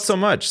Seinfeld not so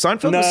much.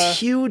 Seinfeld was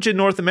huge in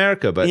North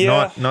America, but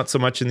not so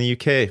much in the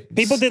UK.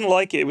 People didn't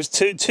like it. It was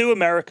too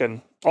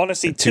American.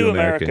 Honestly, too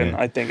American,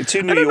 I think.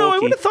 Too New I don't know. I York-y.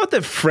 would have thought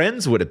that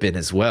Friends would have been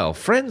as well.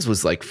 Friends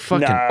was like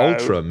fucking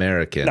ultra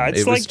American. No,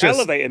 it's it like was just...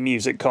 elevator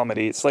music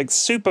comedy. It's like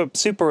super,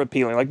 super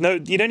appealing. Like, no,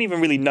 you don't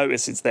even really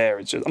notice it's there.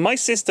 It's just my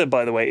sister,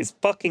 by the way, is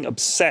fucking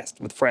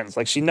obsessed with Friends.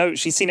 Like,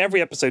 she's seen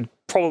every episode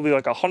probably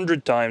like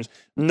 100 times,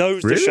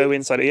 knows the show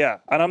inside it. Yeah.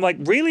 And I'm like,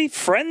 really?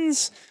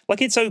 Friends?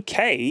 Like, it's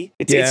okay.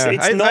 It's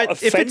not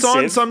offensive. If it's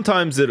on,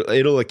 sometimes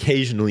it'll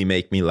occasionally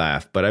make me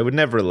laugh, but I would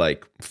never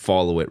like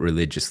follow it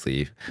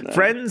religiously. No.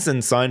 Friends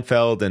and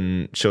Seinfeld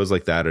and shows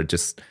like that are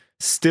just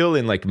still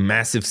in like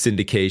massive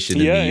syndication in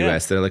the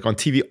US. They're like on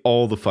TV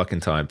all the fucking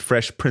time.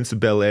 Fresh Prince of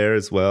Bel-Air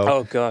as well.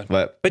 Oh god!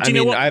 But do you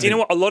know what? Do you know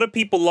what? A lot of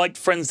people liked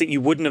Friends that you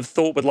wouldn't have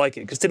thought would like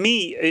it. Because to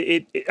me,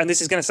 it and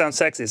this is going to sound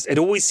sexist, it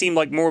always seemed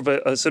like more of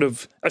a sort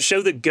of a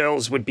show that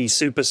girls would be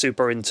super,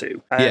 super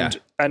into.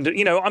 And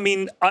you know, I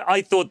mean,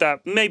 I thought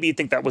that maybe you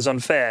think that was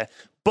unfair,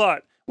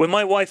 but when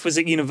my wife was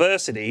at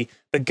university,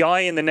 the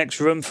guy in the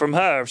next room from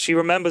her, she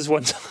remembers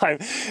one time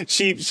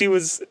she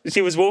was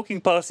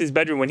walking past his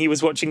bedroom when he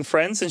was watching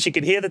Friends, and she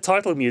could hear the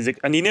title music,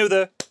 and you know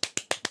that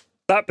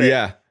bit.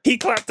 Yeah. He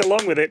clapped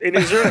along with it in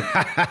his room.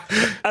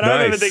 And I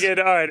remember thinking,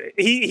 all right,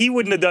 he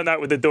wouldn't have done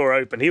that with the door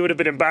open. He would have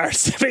been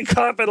embarrassed if he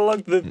clapped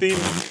along to the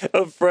theme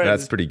of Friends.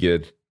 That's pretty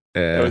good.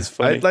 That was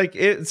funny.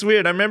 It's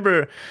weird. I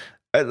remember,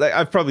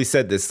 I've probably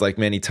said this like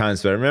many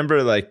times, but I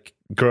remember like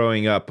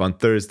growing up on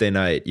Thursday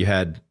night, you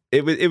had...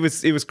 It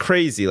was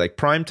crazy. Like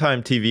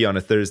primetime TV on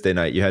a Thursday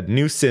night, you had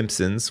new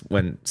Simpsons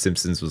when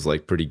Simpsons was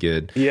like pretty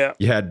good. Yeah.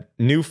 You had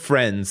new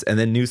Friends and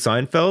then new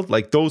Seinfeld.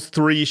 Like those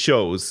three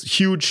shows,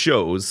 huge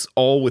shows,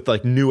 all with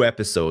like new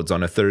episodes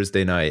on a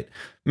Thursday night.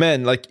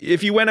 Man, like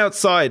if you went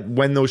outside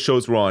when those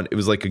shows were on, it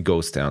was like a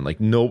ghost town. Like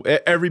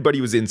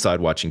everybody was inside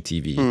watching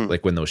TV.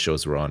 Like when those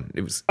shows were on, it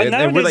was. And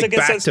nowadays, we're like I guess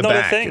back that's to not a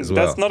back thing. as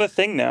well. That's not a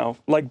thing now.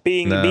 Like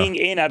being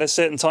in at a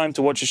certain time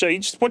to watch a show, you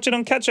just watch it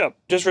on catch up.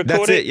 Just record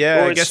That's it.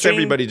 Yeah, I guess stream.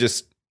 everybody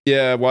just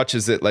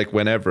watches it like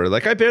whenever.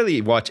 Like I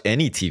barely watch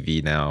any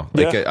TV now.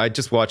 Like I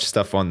just watch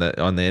stuff on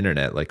the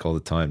internet like all the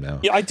time now.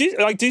 Yeah, I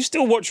do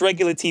still watch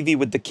regular TV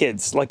with the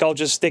kids. Like I'll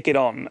just stick it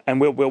on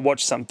and we'll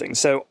watch something.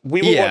 So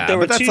we will watch,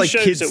 there are two like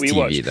shows that we TV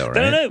watch. though,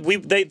 right?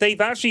 No,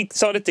 they've actually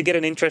started to get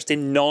an interest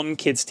in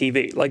non-kids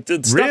TV. Like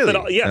the stuff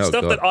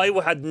that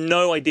I had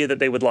no idea that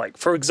they would like.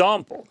 For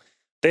example,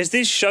 there's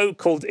this show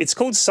called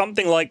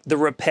something like The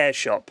Repair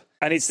Shop,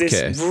 and it's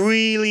this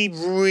really,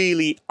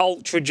 really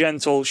ultra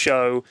gentle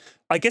show.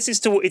 I guess it's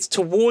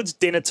towards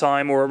dinner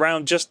time or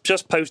around just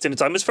post dinner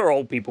time. It's for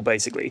old people,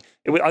 basically.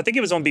 I think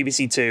it was on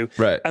BBC Two.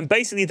 Right. And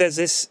basically there's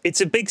this,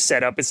 it's a big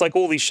setup. It's like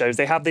all these shows.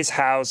 They have this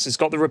house. It's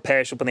got the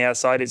repair shop on the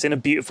outside. It's in a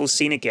beautiful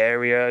scenic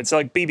area. It's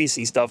like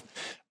BBC stuff.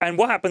 And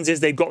what happens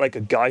is they've got like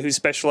a guy who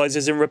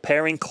specializes in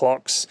repairing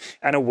clocks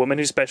and a woman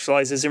who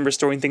specializes in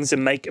restoring things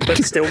but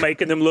still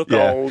making them look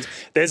old.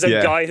 There's a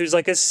guy who's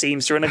like a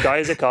seamster and a guy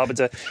who's a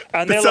carpenter.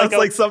 And that sounds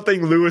like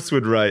something Lewis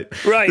would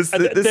write. Right.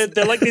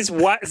 They're like this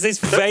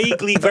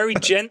vaguely, very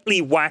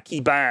gently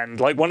wacky band.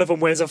 Like one of them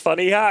wears a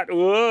funny hat.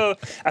 Whoa.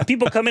 And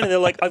people come in and they're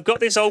like, I've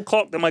got this old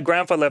clock that my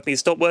grandfather left me. It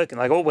stopped working.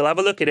 Like, oh, we'll have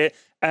a look at it.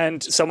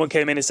 And someone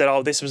came in and said,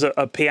 oh, this was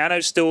a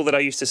piano stool that I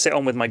used to sit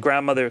on with my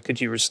grandmother.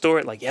 Could you restore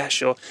it? Like, yeah,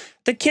 sure.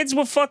 The kids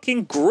were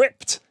fucking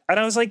gripped. And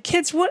I was like,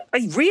 kids, what?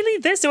 Really?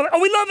 This? They were like, oh,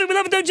 we love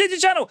it, don't change the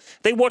channel.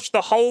 They watched the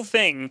whole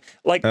thing,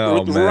 like,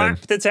 with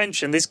rapt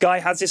attention. This guy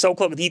has this old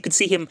clock. You could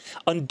see him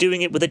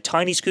undoing it with a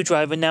tiny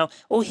screwdriver. Now,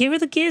 oh, here are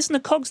the gears and the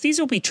cogs. These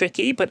will be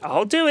tricky, but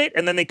I'll do it.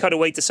 And then they cut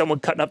away to someone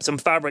cutting up some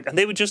fabric. And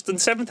they were just in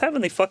seventh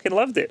heaven. They fucking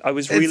loved it. I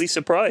was really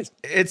surprised.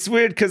 It's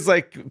weird because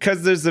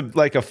there's a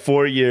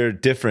 4-year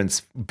difference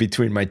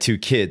between my two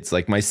kids.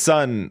 Like, my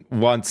son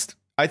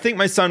I think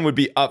my son would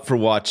be up for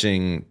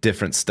watching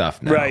different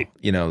stuff now. Right.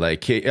 You know,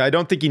 like I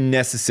don't think he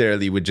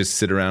necessarily would just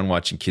sit around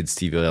watching kids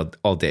TV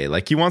all day.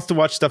 Like he wants to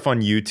watch stuff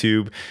on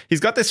YouTube. He's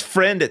got this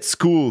friend at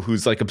school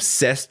who's like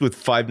obsessed with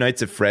Five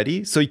Nights at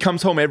Freddy. So he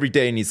comes home every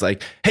day and he's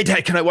like, hey,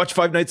 Dad, can I watch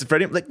Five Nights at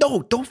Freddy? I'm like,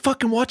 no, don't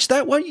fucking watch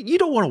that. Why? You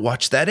don't want to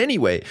watch that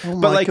anyway. Oh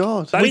my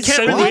God. That is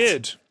so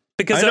weird.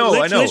 Because I know.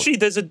 literally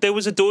there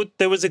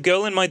was a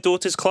girl in my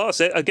daughter's class.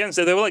 Again,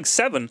 so they were like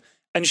 7.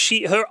 And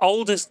her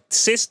oldest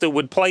sister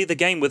would play the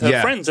game with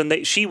her friends,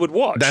 and she would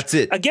watch. That's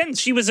it. Again,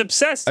 she was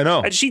obsessed. I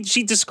know. And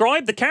she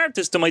described the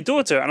characters to my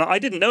daughter, and I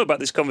didn't know about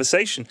this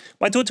conversation.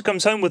 My daughter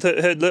comes home with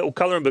her little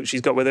coloring book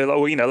she's got with her,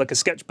 or like a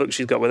sketchbook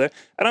she's got with her,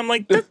 and I'm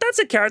like, that's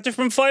a character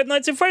from Five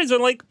Nights at Freddy's.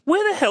 I'm like,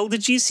 where the hell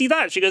did you see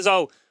that? She goes,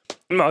 oh,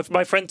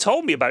 my friend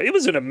told me about it. It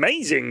was an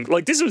amazing,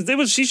 like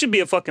she should be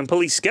a fucking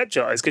police sketch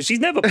artist because she's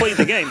never played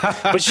the game,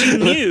 but she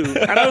knew.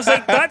 And I was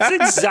like, that's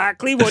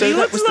exactly what he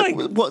looks like.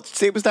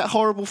 It was that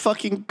horrible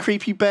fucking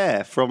creepy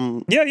bear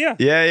from... Yeah.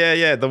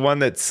 The one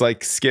that's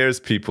like scares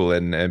people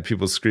and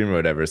people scream or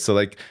whatever. So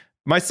like,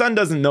 my son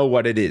doesn't know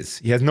what it is.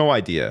 He has no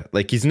idea.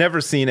 Like he's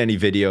never seen any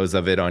videos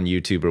of it on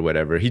YouTube or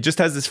whatever. He just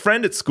has this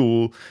friend at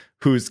school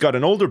who's got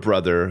an older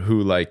brother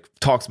who like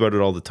talks about it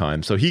all the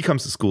time. So he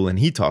comes to school and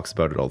he talks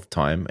about it all the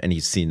time and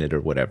he's seen it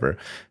or whatever.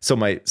 So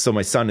my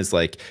son is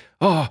like,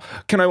 oh,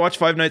 can I watch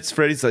Five Nights at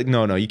Freddy's? Like,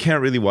 no, you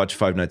can't really watch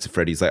Five Nights at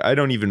Freddy's. Like, I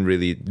don't even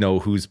really know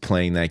who's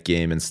playing that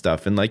game and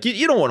stuff. And like,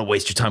 you don't want to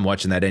waste your time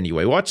watching that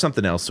anyway. Watch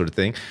something else, sort of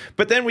thing.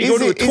 But then we go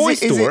to a toy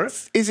store.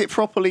 Is it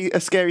properly a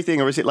scary thing,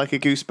 or is it like a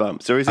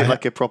Goosebumps, or is it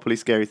like a properly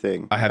scary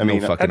thing? I have no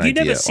fucking idea. Have you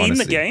never seen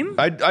honestly. the game?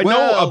 I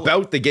know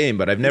about the game,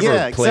 but I've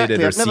never played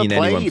it or seen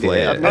anyone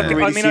play it.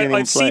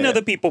 I've seen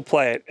other people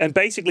play it, and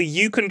basically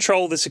you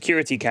control the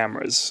security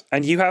cameras,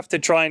 and you have to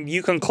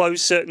you can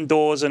close certain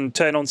doors and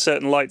turn on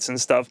certain lights and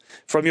stuff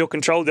from your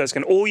control desk,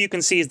 and all you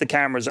can see is the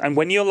cameras. And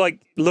when you're like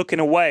looking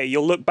away,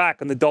 you'll look back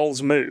and the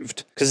doll's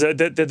moved. Because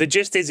the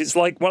gist is, it's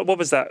like, what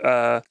was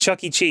that?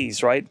 Chuck E.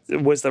 Cheese, right?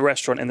 It was the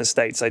restaurant in the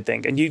States, I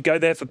think. And you'd go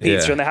there for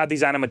pizza and they had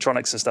these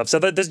animatronics and stuff. So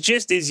the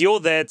gist is you're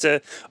there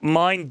to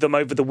mind them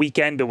over the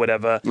weekend or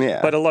whatever.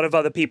 Yeah. But a lot of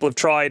other people have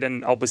tried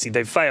and obviously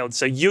they've failed.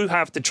 So you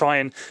have to try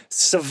and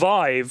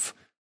survive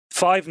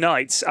 5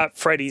 nights at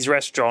Freddy's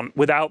restaurant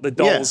without the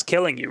dolls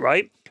killing you,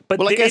 right? But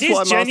it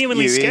is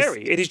genuinely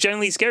scary. It is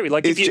genuinely scary.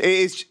 Like if you,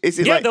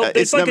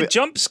 it's like a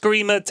jump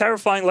screamer,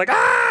 terrifying, like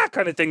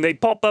kind of thing. They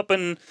pop up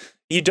and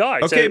you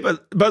die. Okay,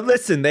 but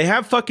listen, they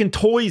have fucking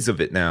toys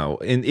of it now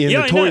in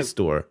the toy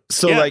store.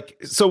 So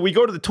so we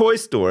go to the toy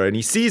store and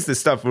he sees this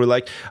stuff. And we're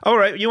like, all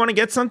right, you want to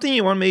get something?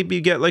 You want to maybe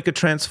get like a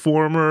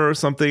Transformer or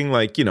something?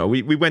 Like, you know,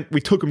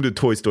 we took him to the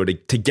toy store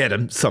to get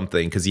him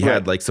something because he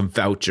had like some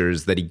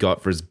vouchers that he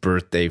got for his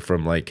birthday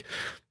from like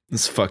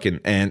this fucking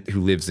aunt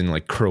who lives in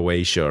like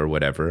Croatia or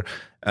whatever.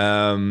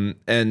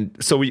 And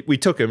so we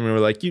took him and we were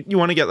like, you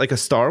want to get like a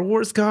Star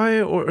Wars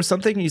guy or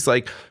something? And he's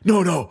like,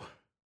 no,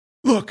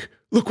 look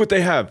what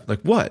they have.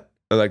 Like, what?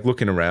 Like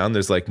looking around,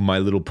 there's like My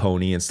Little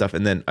Pony and stuff.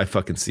 And then I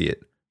fucking see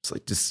it. It's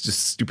like just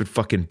stupid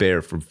fucking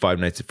bear from Five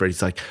Nights at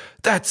Freddy's. Like,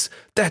 that's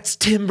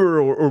Timber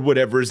or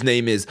whatever his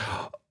name is.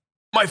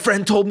 My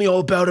friend told me all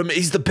about him.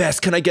 He's the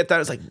best. Can I get that? I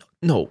was like,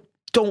 no.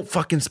 Don't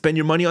fucking spend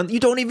your money on. You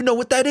don't even know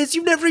what that is.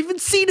 You've never even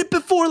seen it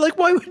before. Like,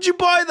 why would you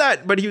buy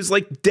that? But he was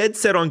like dead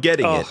set on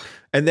getting it.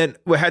 And then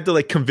we had to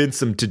like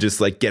convince him to just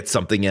like get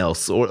something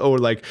else. Or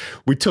like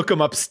we took him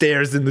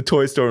upstairs in the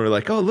toy store and we're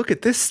like, oh, look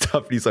at this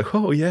stuff. And he's like,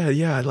 oh,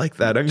 yeah, I like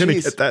that. I'm going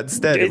to get that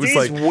instead. It was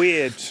like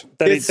weird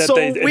that it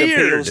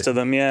appeals to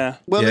them. Yeah.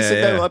 Well,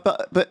 listen, no,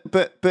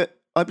 but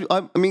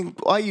I mean,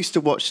 I used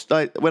to watch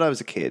when I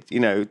was a kid. You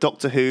know,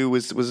 Doctor Who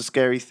was a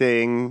scary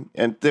thing,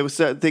 and there were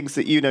certain things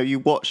that you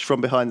watched from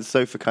behind the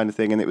sofa kind of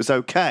thing, and it was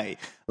okay.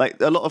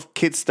 Like a lot of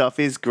kids stuff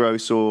is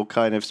gross or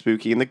kind of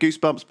spooky, and the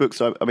Goosebumps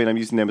books. I mean, I'm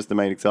using them as the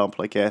main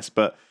example, I guess.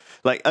 But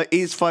like,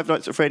 is Five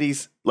Nights at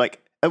Freddy's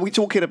like? Are we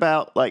talking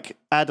about like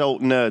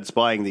adult nerds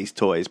buying these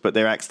toys, but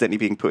they're accidentally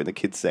being put in the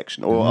kids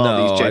section, or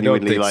are these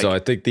genuinely I don't think so. I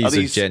think these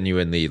are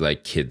genuinely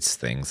like kids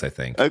things. I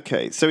think.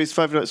 Okay, so is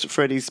Five Nights at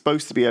Freddy's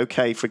supposed to be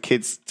okay for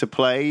kids to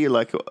play,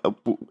 like,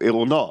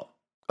 or not?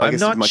 I'm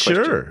not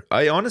sure.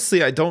 I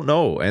don't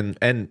know,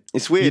 and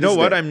it's weird. You know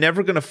what? I'm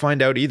never going to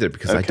find out either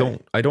because I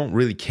don't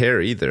really care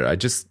either.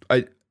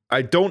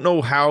 I don't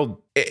know how.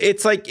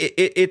 It's like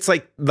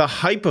the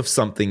hype of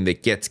something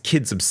that gets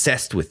kids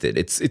obsessed with it.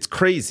 It's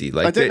crazy.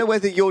 Like I don't know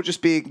whether you're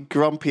just being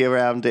grumpy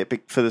around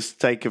it for the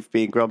sake of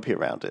being grumpy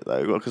around it,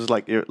 though, because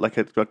like you're like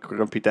a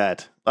grumpy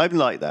dad. I'm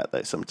like that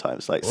though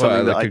sometimes. Like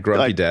a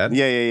grumpy dad.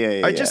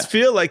 Yeah. I just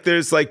feel like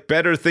there's like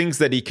better things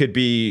that he could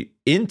be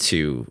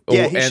into.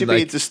 Yeah, he should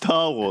be into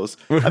Star Wars.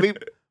 I mean.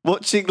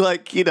 Watching,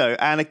 like,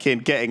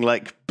 Anakin getting,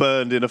 like,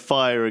 burned in a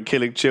fire and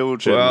killing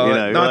children,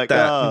 not like,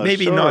 that.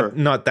 Maybe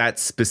not that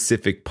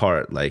specific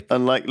part, like...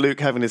 And, like,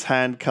 Luke having his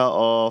hand cut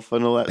off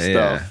and all that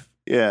stuff.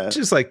 Yeah. Which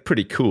is, like,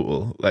 pretty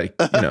cool. Like,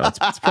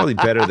 it's probably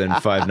better than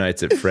Five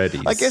Nights at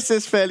Freddy's. I guess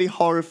there's fairly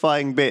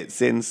horrifying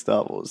bits in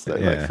Star Wars, though,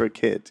 like, for a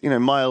kid.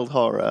 Mild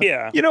horror.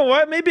 Yeah. You know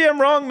what? Maybe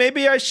I'm wrong.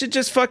 Maybe I should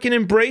just fucking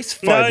embrace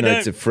Five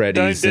Nights at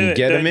Freddy's and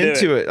get him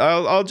into it.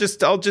 I'll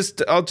just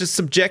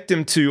subject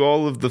him to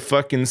all of the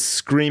fucking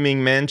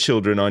screaming man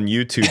children on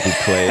YouTube who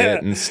play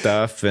it and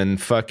stuff,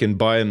 and fucking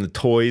buy him the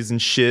toys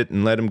and shit,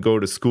 and let him go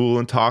to school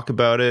and talk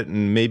about it,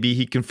 and maybe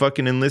he can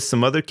fucking enlist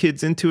some other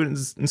kids into it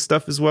and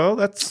stuff as well.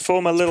 That's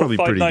form a little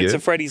Five Nights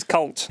at Freddy's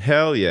cult.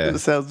 Hell yeah.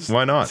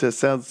 Why not? It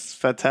sounds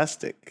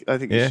fantastic. I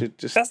think you should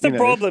just... That's the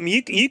problem.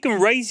 You can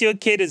raise your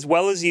kid as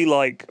well as you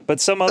like,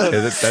 but some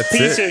other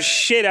piece of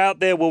shit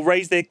out there will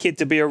raise their kid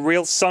to be a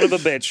real son of a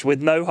bitch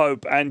with no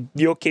hope, and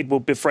your kid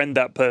will befriend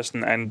that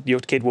person, and your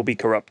kid will be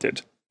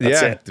corrupted.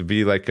 That's it. To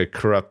be like a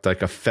corrupt,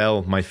 like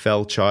my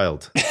fell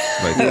child.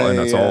 Like, and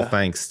it's all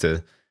thanks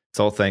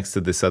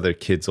to this other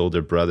kid's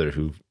older brother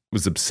who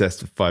was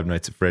obsessed with Five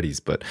Nights at Freddy's.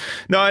 But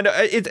no, I know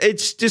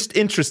it's just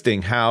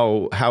interesting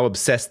how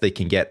obsessed they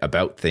can get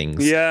about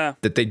things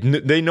that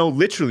they know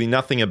literally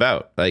nothing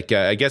about. Like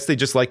I guess they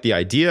just like the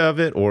idea of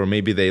it, or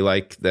maybe they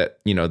like that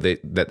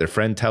that their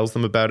friend tells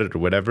them about it or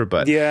whatever.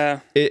 But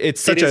it's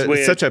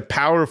such a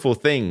powerful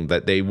thing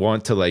that they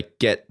want to like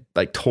get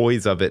like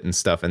toys of it and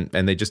stuff, and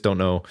they just don't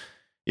know.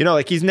 you know,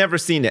 like he's never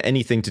seen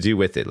anything to do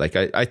with it. Like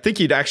I think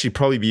he'd actually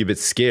probably be a bit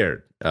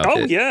scared of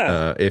it,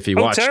 if he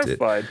watched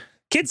terrified. it.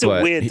 Kids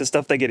are weird. The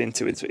stuff they get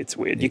into, it's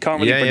weird. You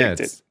can't really predict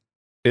it.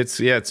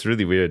 It's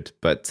really weird,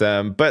 but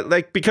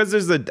like because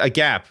there's a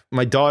gap.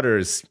 My daughter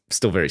is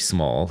still very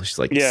small. She's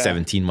like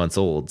 17 months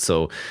old.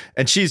 So,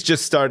 and she's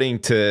just starting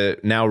to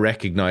now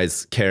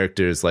recognize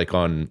characters like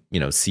on, you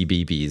know,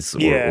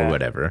 CBeebies or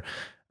whatever.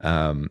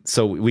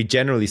 So we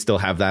generally still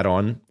have that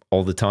on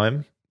all the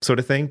time, sort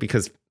of thing,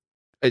 because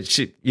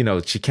she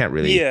can't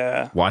really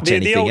watch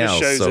anything the older else.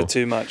 shows are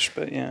too much,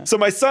 but yeah. So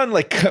my son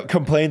like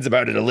complains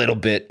about it a little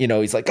bit. You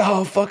know, he's like,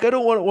 "Oh fuck, I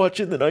don't want to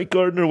watch it in the Night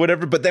Garden or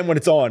whatever." But then when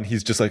it's on,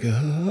 he's just like, he's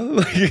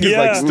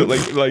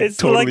it's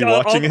totally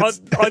watching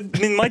it. I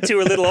mean, my two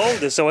are a little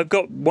older, so I've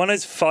got one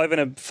is 5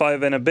 and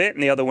a bit,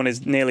 and the other one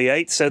is nearly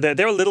 8. So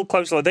they're a little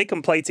closer. Like, they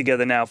can play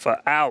together now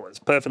for hours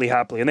perfectly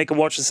happily, and they can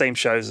watch the same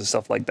shows and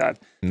stuff like that.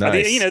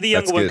 Nice. The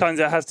younger one kind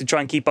of has to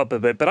try and keep up a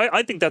bit, but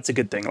I think that's a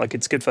good thing. Like,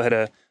 it's good for her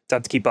to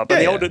have to keep up.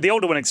 And the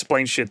older one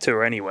explains shit to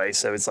her anyway,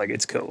 so it's like,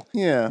 it's cool.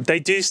 Yeah. They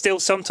do still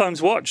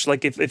sometimes watch.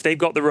 Like, if they've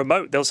got the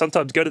remote, they'll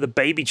sometimes go to the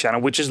baby channel,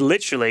 which is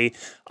literally,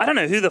 I don't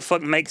know who the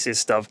fuck makes this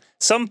stuff.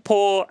 Some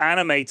poor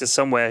animator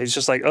somewhere who's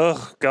just like,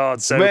 oh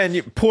god. So man,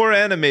 you poor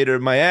animator,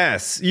 my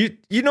ass. You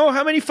know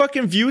how many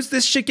fucking views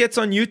this shit gets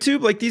on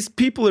YouTube? Like, these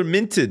people are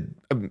minted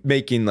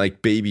making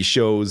like baby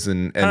shows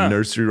and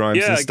nursery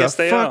rhymes and stuff. I guess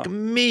they Fuck are.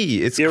 Me.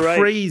 It's You're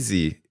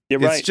crazy. Right. You're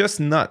right. It's just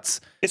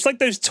nuts. It's like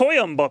those toy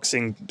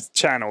unboxing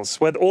channels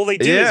where all they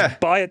do is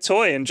buy a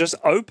toy and just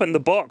open the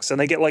box and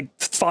they get like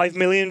 5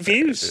 million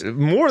views.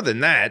 More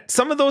than that.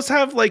 Some of those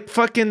have like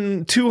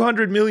fucking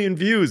 200 million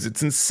views.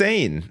 It's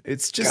insane.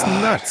 It's just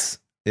nuts.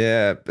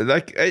 Yeah,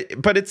 like,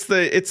 but I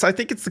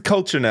think it's the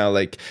culture now.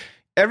 Like,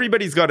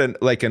 everybody's got an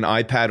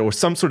iPad or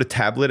some sort of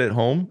tablet at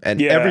home,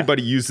 and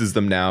everybody uses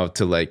them now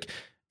to like,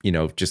 you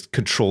know, just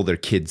control their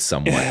kids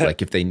somewhat.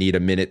 Like, if they need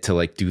a minute to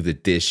like do the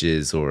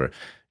dishes or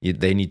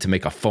they need to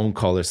make a phone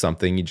call or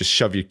something, you just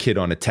shove your kid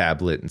on a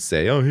tablet and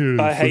say, "Oh, here."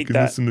 I hate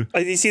that.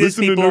 You see these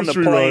people on the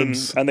plane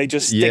and they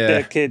just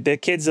stick their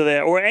kids are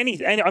there, or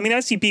any. I mean, I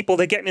see people,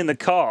 they're getting in the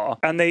car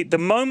and the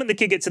moment the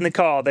kid gets in the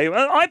car, they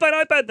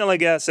iPad. And they're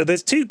like, yeah. So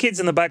there's 2 kids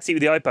in the backseat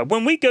with the iPad.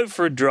 When we go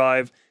for a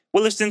drive,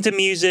 we're listening to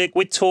music,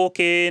 we're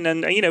talking,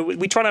 and, you know,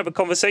 we try to have a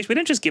conversation. We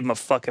don't just give them a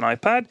fucking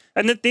iPad.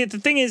 And the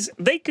thing is,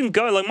 they can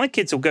go, like, my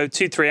kids will go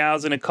 2-3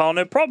 hours in a car,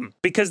 no problem,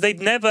 because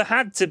they've never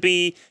had to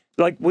be.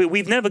 Like,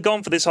 we've never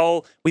gone for this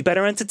whole, we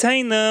better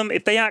entertain them.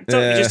 If they act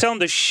up, you just tell them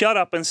to shut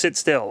up and sit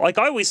still. Like,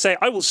 I always say,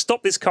 I will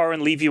stop this car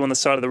and leave you on the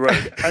side of the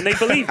road. And they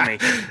believe me.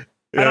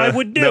 And I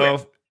would do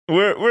it.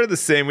 We're the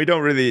same. We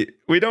don't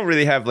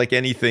really have like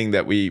anything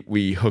that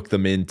we hook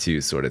them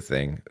into, sort of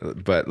thing.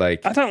 But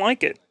like, I don't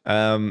like it.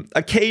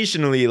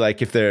 Occasionally,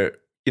 like, if they're,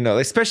 you know,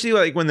 especially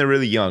like when they're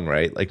really young,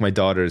 right? Like, my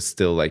daughter's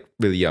still like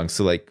really young,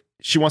 so like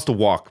she wants to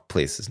walk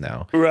places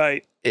now.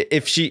 Right.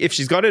 If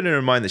she's got it in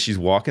her mind that she's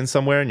walking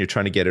somewhere and you're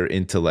trying to get her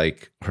into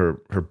like her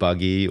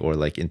buggy or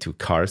like into a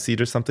car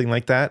seat or something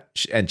like that,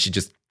 and she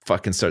just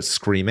fucking starts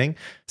screaming,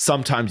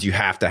 sometimes you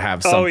have to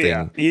have something. Oh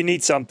yeah, you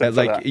need something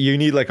like that. You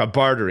need like a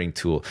bartering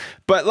tool.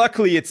 But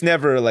luckily it's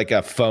never like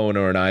a phone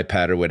or an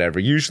iPad or whatever.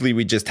 Usually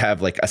we just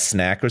have like a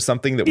snack or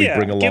something that we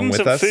bring along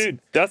with us.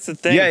 Food. That's the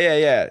thing.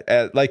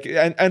 Yeah. Like,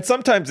 and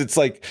sometimes it's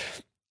like,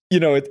 you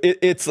know,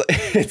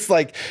 it's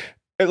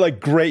like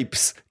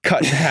grapes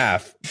cut in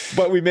half,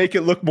 but we make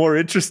it look more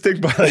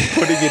interesting by like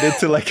putting it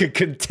into like a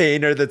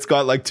container that's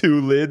got like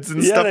 2 lids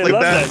and stuff like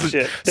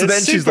that. So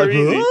then she's like,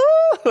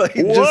 like,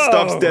 just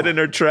stops dead in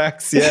her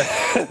tracks. Yeah.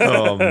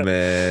 Oh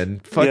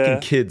man,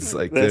 fucking kids,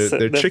 like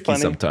they're tricky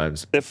funny.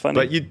 Sometimes. They're funny,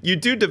 but you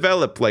do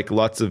develop like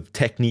lots of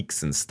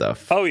techniques and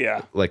stuff. Oh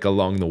yeah, like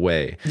along the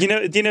way. You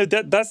know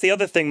that's the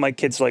other thing my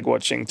kids like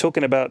watching.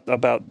 Talking about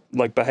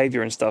like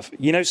behavior and stuff.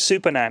 You know,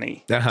 Super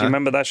Nanny. Do you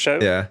remember that show?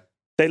 Yeah,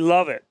 they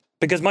love it.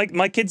 Because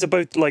my kids are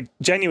both, like,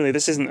 genuinely,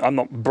 I'm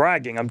not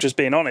bragging, I'm just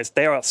being honest.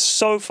 They are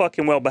so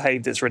fucking well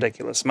behaved, it's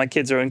ridiculous. My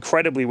kids are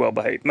incredibly well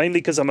behaved, mainly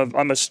because I'm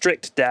a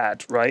strict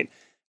dad, right?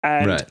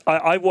 And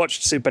I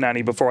watched Super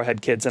Nanny before I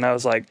had kids, and I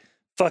was like,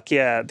 fuck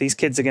yeah, these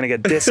kids are going to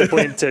get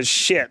disciplined to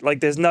shit. Like,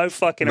 there's no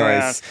fucking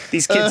around.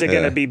 These kids are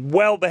going to be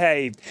well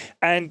behaved.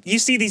 And you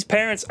see these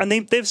parents, and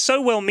they're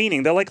so well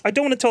meaning. They're like, I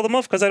don't want to tell them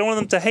off because I don't want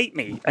them to hate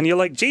me. And you're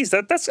like, geez,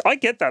 I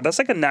get that. That's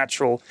like a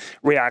natural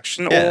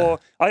reaction. Yeah. Or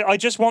I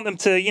just want them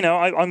to, you know,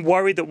 I'm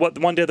worried that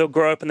one day they'll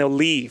grow up and they'll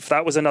leave.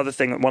 That was another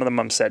thing that one of the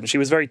mums said. And she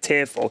was very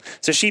tearful.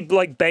 So she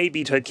like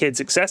babied her kids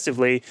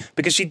excessively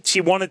because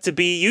she wanted to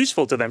be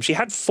useful to them. She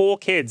had 4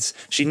 kids.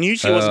 She knew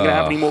she wasn't going to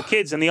have any more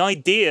kids. And the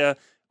idea,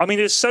 I mean,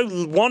 it was so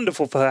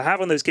wonderful for her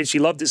having those kids. She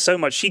loved it so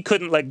much. She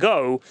couldn't let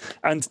go.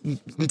 And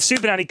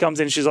Super Nanny comes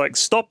in. She's like,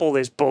 stop all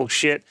this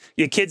bullshit.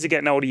 Your kids are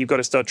getting older. You've got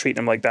to start treating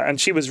them like that. And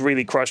she was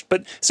really crushed.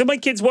 But so my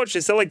kids watch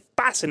this. They're like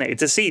fascinated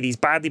to see these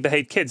badly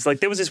behaved kids.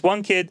 Like, there was this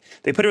one kid.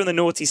 They put her in the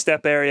naughty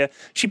step area.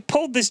 She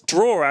pulled this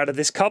drawer out of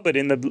this cupboard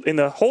in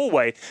the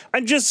hallway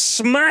and just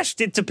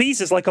smashed it to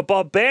pieces like a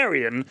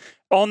barbarian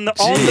on the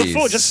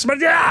floor. Just like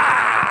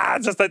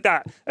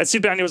that. And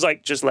Super Nanny was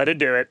like, just let her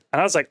do it. And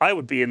I was like, I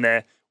would be in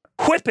there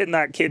whipping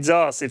that kid's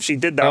ass if she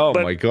did that. Oh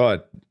but my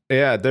God.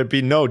 Yeah, there'd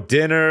be no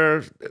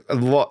dinner,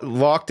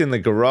 locked in the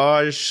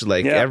garage,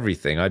 like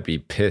everything. I'd be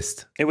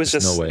pissed. It was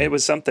There's just, no way. it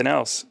was something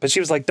else. But she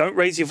was like, don't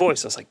raise your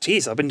voice. I was like,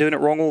 geez, I've been doing it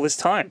wrong all this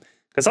time.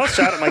 Because I'll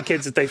shout at my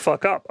kids if they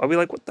fuck up. I'll be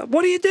like,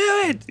 what are you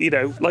doing? You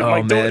know, like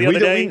my daughter the other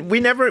day. We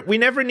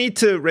never need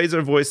to raise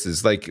our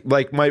voices. Like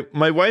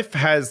my wife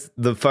has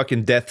the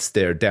fucking death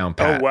stare down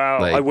pat. Oh, wow.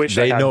 Like, I wish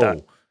they I had know.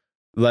 that.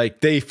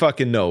 Like they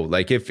fucking know.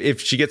 Like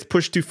if she gets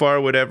pushed too far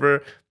or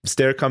whatever,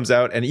 stare comes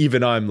out, and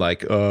even I'm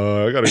like, I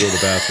gotta go to the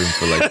bathroom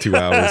for like 2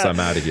 hours. I'm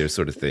out of here,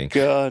 sort of thing.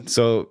 God.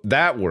 So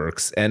that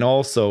works, and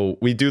also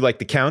we do like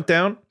the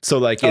countdown. So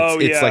like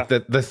it's like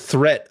the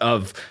threat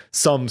of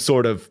some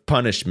sort of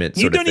punishment.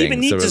 You sort don't of thing. even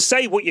need So to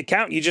say what you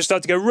count. You just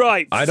start to go,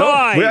 right, I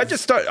five. don't.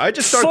 I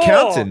just start 4.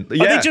 counting.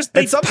 Yeah,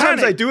 They and sometimes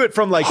panic. I do it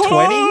from like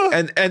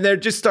 20, and they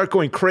just start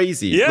going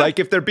crazy. Yeah. Like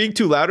if they're being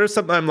too loud or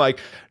something, I'm like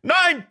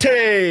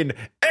 19,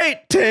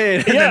 18.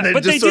 And Yeah, then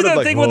but they just do sort of that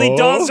like, thing where they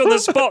dance on the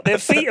spot. Their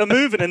feet are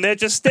moving and they're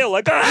just still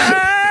like,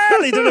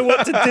 they don't know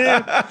what to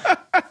do.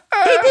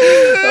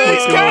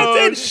 It's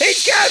counting.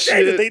 It's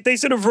counting. shit. They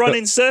sort of run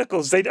in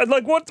circles. They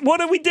like,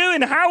 what are we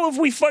doing? How have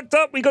we fucked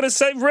up? We got to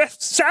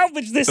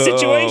salvage this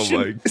situation. Oh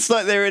my It's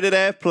like they're in an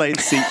airplane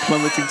seat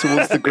plummeting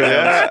towards the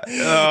ground.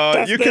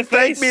 That's you their can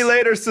thank face. me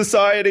later,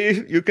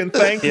 society. You can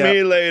thank Yeah.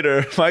 me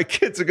later. My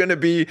kids are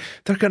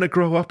they're gonna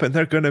grow up and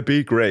they're gonna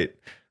be great.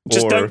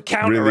 Just or don't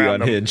count really around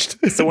them. unhinged.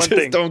 It's the one Just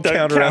thing. Don't Don't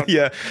count around. count.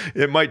 Yeah,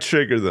 it might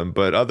trigger them,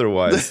 but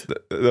otherwise,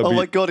 they'll Oh be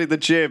my God, in the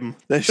gym,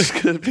 they're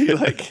just going to be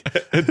like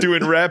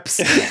doing reps.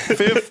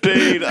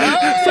 15.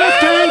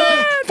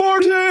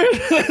 14.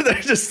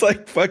 They're just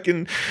like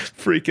fucking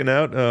freaking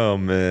out. Oh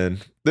man,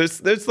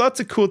 there's lots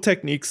of cool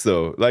techniques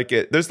though. Like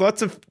there's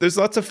lots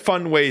of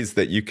fun ways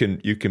that you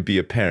can be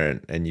a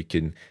parent and you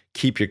can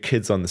keep your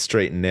kids on the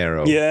straight and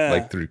narrow. Yeah.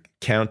 like through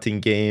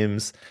counting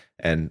games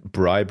and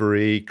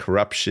bribery,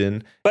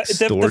 corruption, But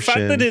extortion. the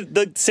fact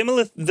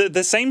that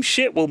the same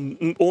shit will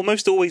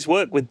almost always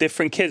work with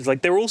different kids.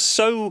 Like they're all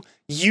so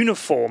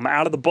uniform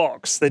out of the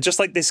box. They're just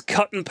like this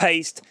cut and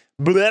paste.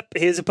 Blep,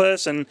 here's a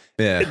person.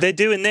 Yeah. They're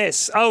doing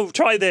this. Oh,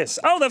 try this.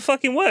 Oh, that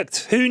fucking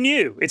worked. Who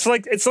knew? It's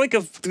like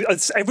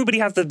everybody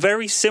has the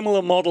very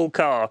similar model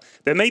car.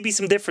 There may be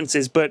some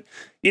differences, but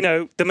you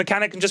know, the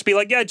mechanic can just be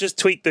like, yeah, just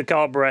tweak the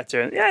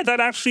carburetor. Yeah, that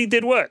actually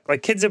did work.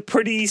 Like kids are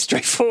pretty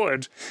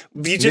straightforward.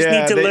 You just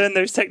need to learn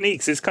those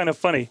techniques. It's kind of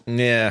funny.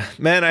 Yeah,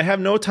 man, I have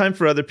no time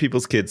for other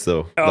people's kids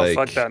though. Oh, like,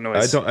 fuck that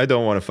noise. I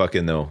don't want to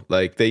fucking know.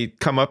 Like they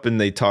come up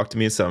and they talk to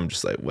me, so I'm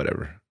just like,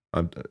 whatever.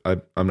 I'm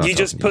not. You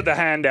just talking to put the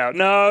hand out.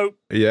 No,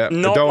 Yeah,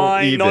 not don't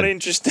mine. even. Not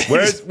interested.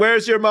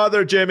 Where's your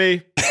mother,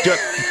 Jimmy?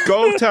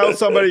 Go tell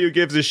somebody who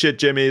gives a shit,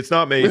 Jimmy. It's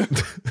not me.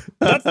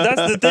 That's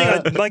the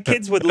thing. My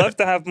kids would love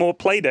to have more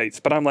play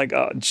dates, but I'm like,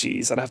 oh,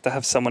 geez, I'd have to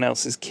have someone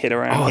else's kid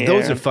around Oh, here.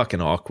 those are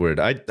fucking awkward.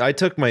 I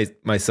took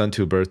my son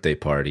to a birthday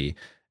party,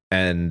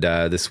 and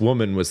this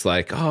woman was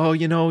like, "Oh,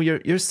 you know,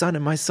 your son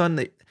and my son,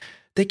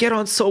 they get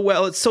on so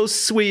well. It's so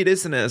sweet,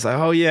 isn't it?" I was like,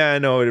 "Oh yeah, I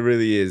know, it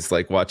really is."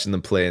 Like watching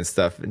them play and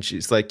stuff. And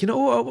she's like, "You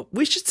know,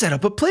 we should set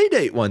up a play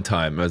date one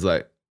time." I was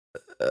like,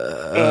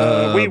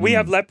 we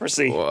have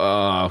leprosy.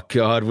 "Oh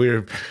God,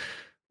 we're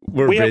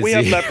We busy.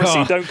 have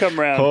leprosy. Don't come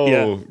around. Oh,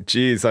 Yeah.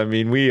 geez. I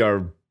mean, we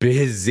are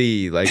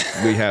busy. Like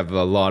we have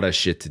a lot of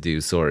shit to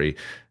do. Sorry.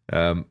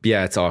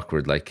 Yeah, it's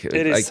awkward. Like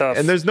It is tough.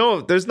 and there's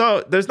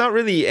not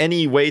really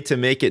any way to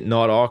make it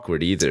not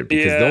awkward either,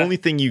 because the Yeah. only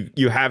thing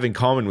you have in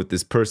common with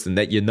this person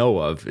that you know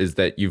of is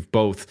that you've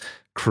both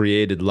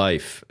created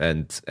life,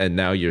 and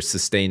now you're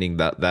sustaining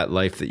that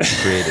life that you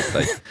created.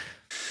 Like,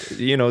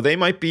 you know, they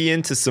might be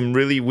into some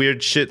really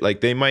weird shit.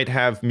 Like they might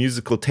have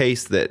musical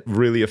taste that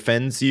really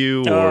offends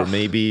you, or Ugh.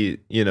 maybe,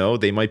 you know,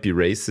 they might be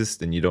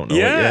racist and you don't know it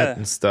Yeah. yet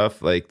and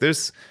stuff. Like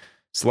there's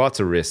lots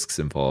of risks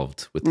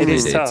involved with It play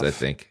is dates, tough. I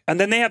think. And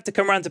then they have to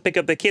come around to pick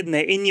up their kid, and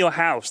they're in your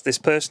house, this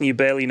person you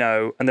barely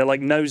know, and they're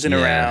like nosing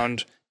Yeah.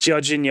 around,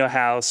 judging your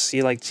house.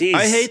 You're like, geez.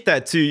 I hate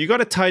that too. You got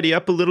to tidy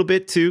up a little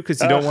bit too, because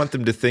you don't want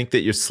them to think that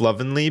you're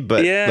slovenly.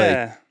 But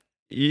Yeah. like,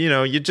 you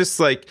know, you just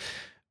like,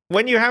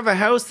 when you have a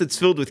house that's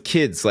filled with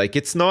kids, like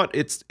it's not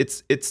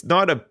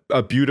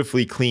a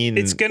beautifully clean,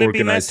 It's gonna be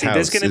organized messy. house.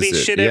 There's gonna be is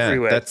it? shit Yeah,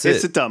 everywhere. That's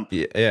It's it. a dump.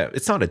 Yeah,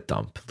 it's not a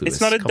dump. Lewis.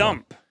 It's not a Come on.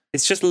 dump.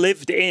 It's just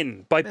lived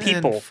in by Man,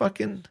 people.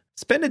 fucking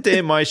spend a day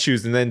in my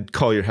shoes and then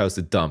call your house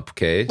a dump,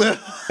 okay?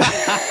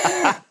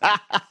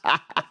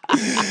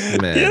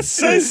 Man. You're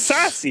so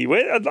sassy.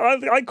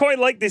 I quite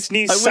like this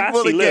new I wouldn't want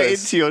sassy to get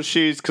Lewis. into your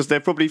shoes because they're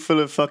probably full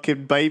of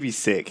fucking baby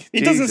sick. He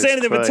doesn't Jesus say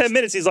anything Christ. for 10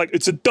 minutes. He's like,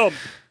 it's a dump.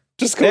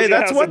 Just call Hey, your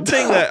that's house one a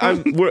thing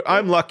dump. that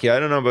I'm lucky. I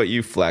don't know about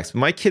you, Flax. But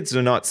my kids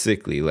are not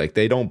sickly. Like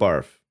they don't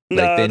barf.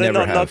 No, Like, they they're never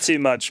not, have. not too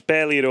much.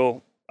 Barely at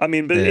all. I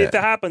mean, but Yeah. if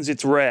it happens,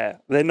 it's rare.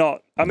 They're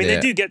not. I mean, Yeah.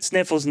 they do get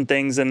sniffles and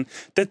things. And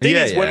the thing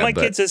Yeah, is, when yeah, my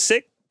but- kids are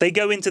sick, they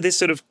go into this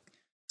sort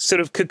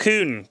of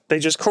cocoon. They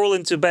just crawl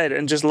into bed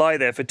and just lie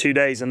there for 2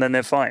 days, and then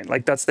they're fine.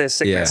 Like that's their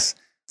sickness.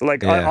 So,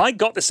 like Yeah. I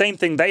got the same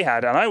thing they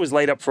had, and I was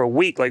laid up for a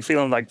week, like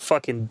feeling like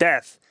fucking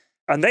death.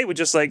 And they were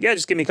just like, yeah,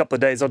 just give me a couple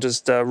of days. I'll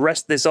just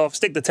rest this off,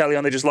 stick the telly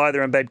on. They just lie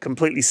there in bed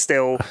completely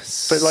still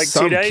for like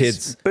Some 2 days.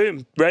 kids,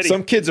 boom, ready.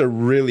 Some kids are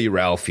really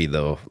Ralphie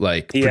though,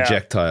 like Yeah.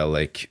 projectile,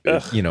 like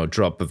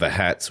drop of a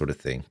hat sort of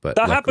thing. But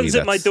that luckily happens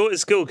at my that's-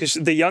 daughter's school because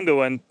the younger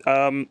one,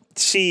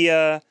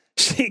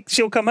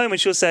 she'll come home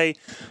and she'll say,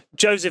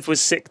 Joseph was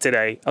sick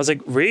today. I was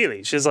like,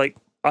 really? She's like,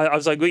 I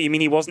was like, what, you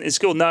mean he wasn't in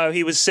school? No,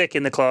 he was sick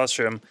in the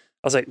classroom.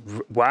 I was like,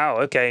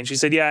 wow, okay. And she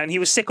said, yeah, and he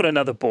was sick on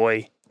another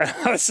boy. And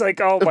I was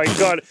like, oh my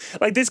God.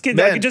 Like this kid,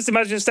 I Man. can just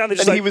imagine him standing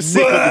there just And like, he was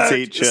sick on the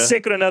teacher.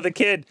 Sick on another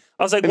kid.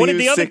 I was like, And what he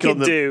did the was other sick on kid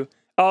the do?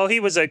 Oh, he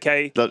was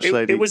okay. Dutch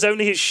lady. It was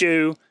only his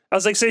shoe. I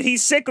was like, so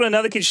he's sick on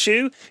another kid's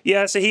shoe?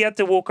 Yeah, so he had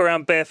to walk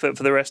around barefoot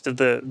for the rest of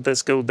the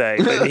school day.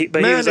 But he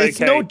Man, was okay. it's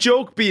no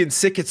joke being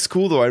sick at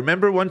school though. I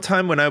remember one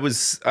time when I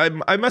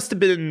must have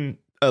been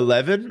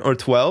 11 or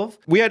 12.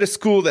 We had a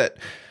school that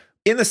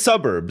in the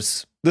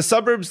suburbs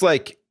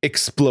like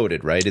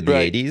exploded, right, in the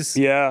 80s.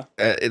 Yeah.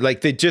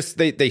 Like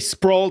they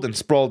sprawled and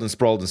sprawled and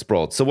sprawled and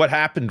sprawled. So what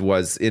happened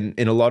was in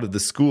a lot of the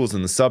schools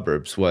in the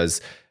suburbs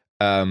was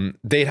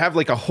they'd have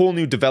like a whole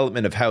new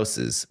development of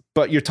houses,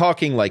 but you're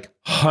talking like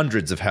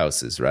hundreds of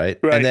houses, right?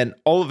 And then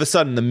all of a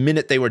sudden, the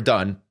minute they were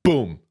done,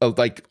 boom,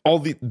 like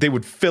they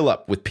would fill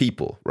up with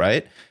people,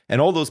 right?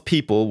 And all those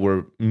people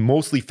were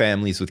mostly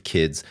families with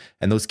kids,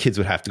 and those kids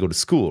would have to go to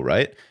school,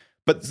 right?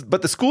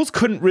 But the schools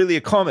couldn't really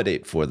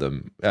accommodate for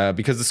them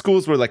because the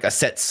schools were like a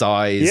set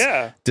size,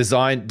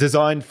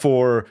 designed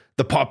for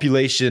the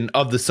population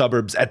of the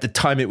suburbs at the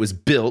time it was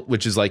built,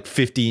 which is like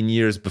 15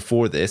 years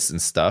before this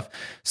and stuff.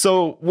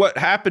 So what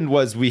happened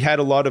was we had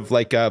a lot of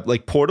like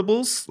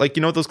portables, like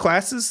those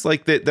classes,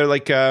 like they're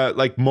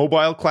like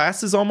mobile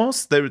classes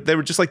almost. They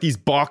were just like these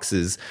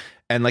boxes,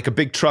 and like a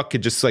big truck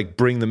could just like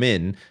bring them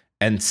in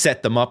and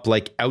set them up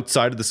like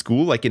outside of the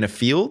school, like in a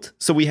field.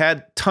 So we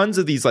had tons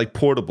of these like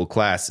portable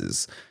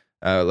classes.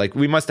 Like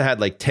we must have had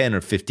like 10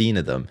 or 15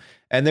 of them.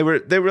 And they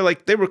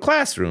were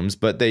classrooms,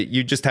 but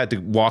you just had to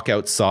walk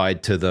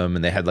outside to them,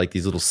 and they had like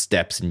these little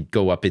steps and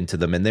go up into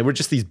them. And they were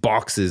just these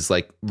boxes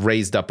like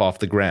raised up off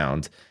the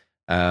ground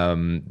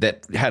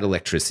that had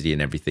electricity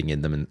and everything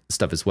in them and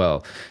stuff as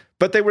well.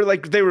 But they were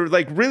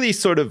like really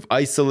sort of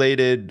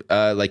isolated,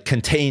 like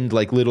contained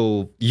like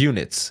little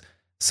units.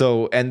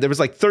 So, and there was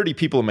like 30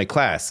 people in my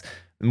class.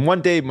 And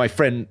one day my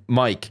friend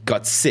Mike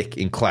got sick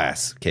in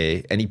class,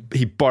 okay? And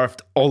he barfed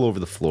all over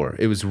the floor.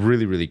 It was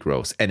really, really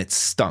gross. And it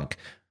stunk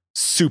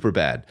super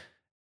bad.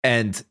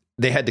 And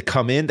they had to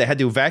come in. They had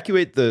to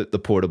evacuate the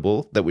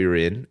portable that we were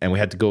in. And we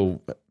had to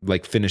go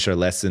like finish our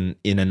lesson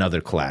in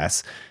another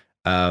class.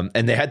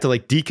 And they had to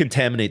like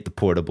decontaminate the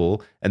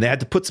portable. And they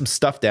had to put some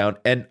stuff down.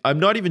 And I'm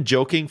not even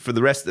joking, for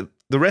the rest of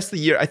the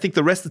year, I think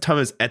the rest of the time I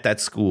was at that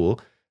school,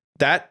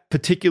 that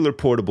particular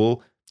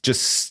portable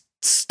just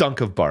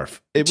stunk of barf.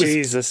 It was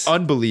Jesus.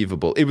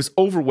 Unbelievable. It was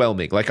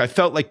overwhelming. Like I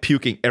felt like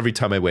puking every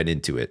time I went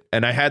into it.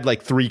 And I had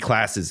like 3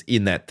 classes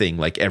in that thing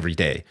like every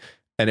day.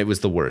 And it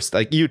was the worst.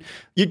 Like you'd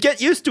get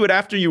used to it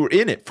after you were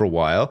in it for a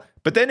while.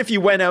 But then if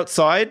you went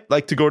outside,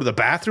 like to go to the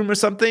bathroom or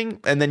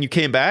something, and then you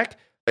came back,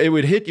 it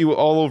would hit you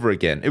all over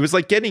again. It was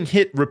like getting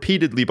hit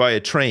repeatedly by a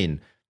train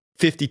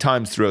 50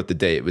 times throughout the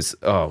day. It was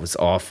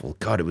awful.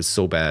 God, it was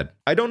so bad.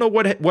 I don't know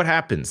what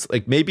happens.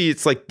 Like maybe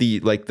it's like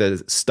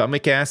the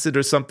stomach acid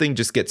or something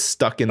just gets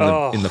stuck in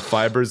the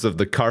fibers of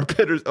the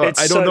carpet. Or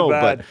I don't know,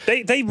 bad.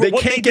 but they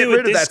what can't they get do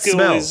rid at of this that school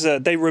smell.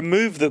 is they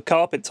remove the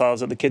carpet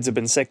tiles that the kids have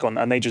been sick on,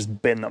 and they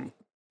just bin them.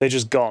 They're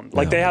just gone.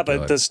 Like they have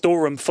the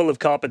storeroom full of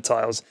carpet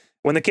tiles.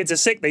 When the kids are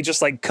sick, they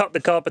just like cut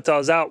the carpet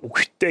tiles out.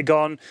 They're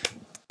gone.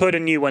 Put a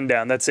new one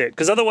down. That's it.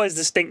 Because otherwise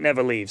the stink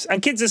never leaves.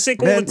 And kids are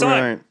sick all the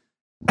time.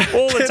 Right.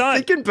 All the time.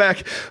 Thinking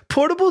back,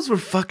 portables were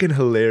fucking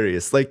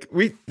hilarious. Like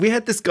we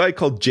had this guy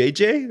called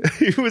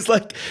JJ. He was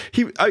like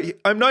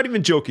I'm not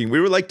even joking. We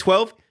were like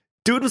 12.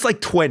 Dude was like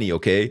 20,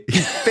 okay? He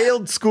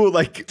failed school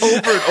like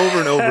over and over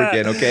and over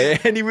again, okay?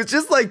 And he was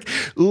just like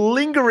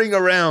lingering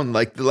around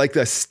like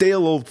a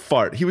stale old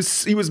fart. He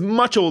was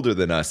much older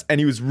than us, and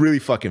he was really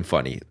fucking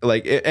funny.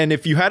 Like, and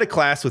if you had a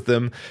class with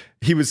him,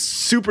 he was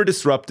super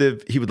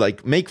disruptive. He would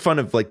like make fun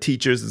of like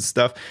teachers and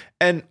stuff.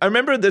 And I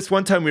remember this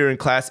one time we were in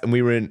class and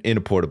we were in a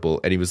portable,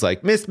 and he was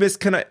like, Miss,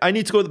 I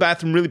need to go to the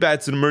bathroom really bad.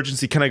 It's an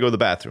emergency. Can I go to the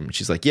bathroom? And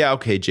she's like, yeah,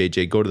 okay,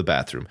 JJ, go to the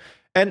bathroom.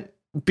 And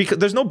because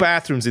there's no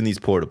bathrooms in these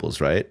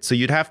portables, right? So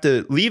you'd have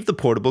to leave the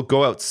portable,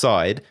 go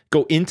outside,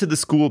 go into the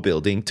school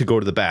building to go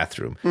to the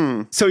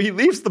bathroom. So he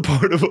leaves the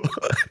portable,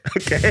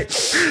 okay,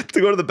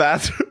 to go to the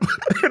bathroom,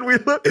 and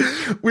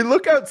we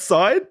look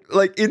outside,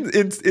 like in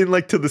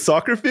like to the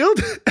soccer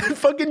field, and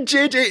fucking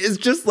JJ is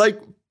just like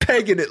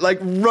pegging it, like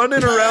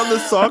running around the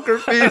soccer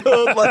field,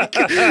 like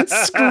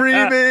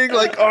screaming,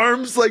 like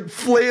arms like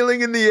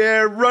flailing in the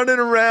air, running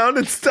around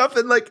and stuff,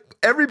 and like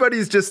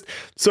everybody's just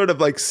sort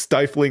of like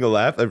stifling a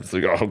laugh. I'm just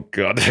like, oh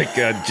God,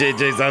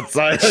 JJ's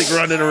outside like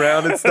running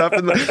around and stuff,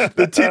 and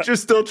the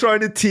teacher's still trying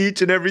to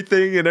teach and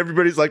everything, and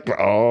everybody's like,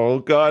 oh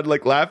God,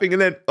 like laughing,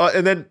 and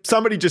then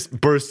somebody just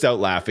bursts out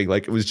laughing,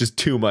 like it was just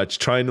too much,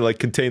 trying to like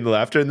contain the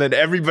laughter, and then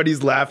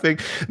everybody's laughing.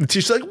 And the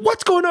teacher's like,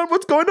 what's going on?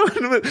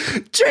 And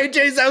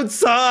JJ's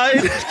outside.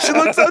 outside. She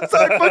looks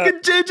outside. Fucking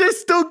JJ's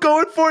still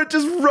going for it,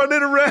 just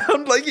running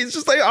around. Like, he's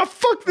just like, oh,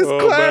 fuck this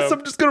class. Man.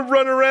 I'm just going to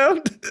run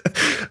around.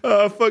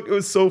 Oh, fuck. It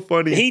was so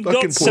funny. He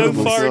got so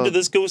far into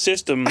the school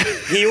system,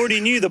 he already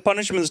knew the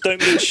punishments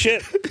don't mean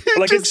shit.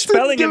 Like,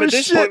 expelling him at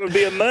this point would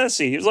be a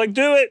mercy. He was like,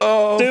 do it.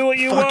 Do what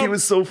you want. It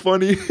was so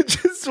funny.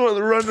 Just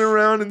running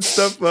around and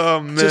stuff.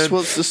 Oh, man. Just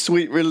wants the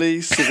sweet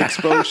release of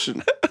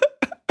expulsion.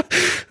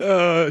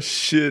 Oh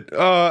shit!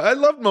 I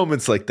love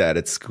moments like that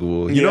at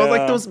school. You know,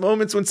 like those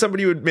moments when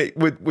somebody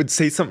would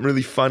say something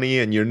really funny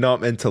and you're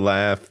not meant to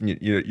laugh. And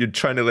you're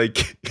trying to like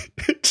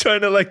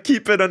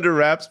keep it under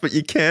wraps, but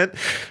you can't.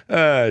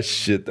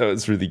 Shit, that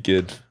was really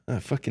good.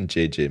 Fucking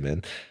JJ,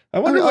 man. I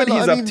wonder what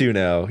he's up to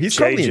now. He's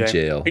probably in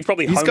jail. He's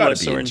probably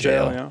homeless or in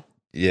jail.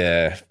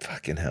 Yeah,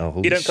 fucking hell.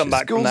 You don't come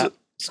back from that.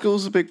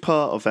 School's a big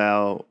part of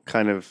our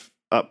kind of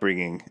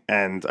upbringing,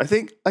 and I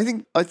think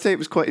I'd say it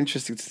was quite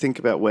interesting to think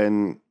about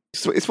when.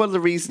 So it's one of the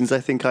reasons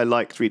I think I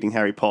liked reading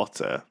Harry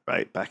Potter,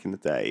 right, back in the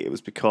day. It was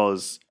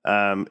because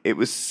it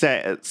was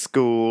set at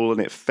school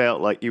and it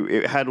felt like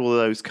it had all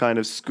those kind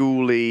of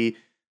schooly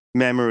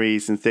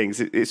memories and things.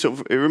 It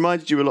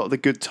reminded you a lot of the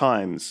good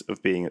times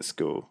of being at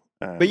school.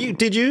 But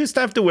did you used to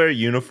have to wear a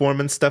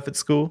uniform and stuff at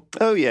school?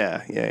 Oh,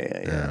 yeah.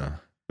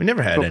 We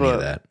never had any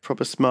of that.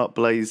 Proper smart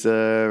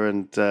blazer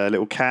and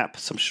little cap,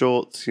 some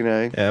shorts, you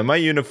know. Yeah, my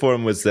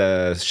uniform was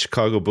a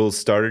Chicago Bulls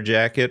starter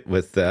jacket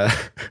with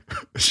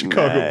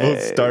Chicago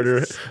Bulls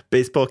starter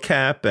baseball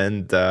cap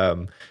and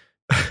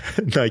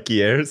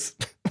Nike Airs.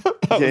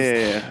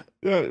 That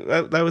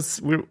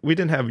was we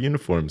didn't have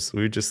uniforms.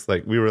 We were just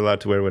like we were allowed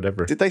to wear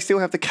whatever. Did they still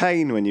have the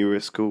cane when you were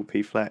at school,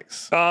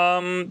 P-Flex?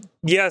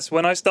 Yes,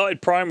 when I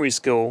started primary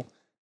school.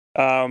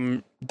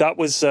 That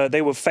was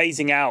they were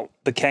phasing out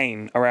the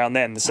cane around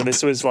then, so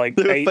this was like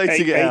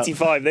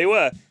 85. They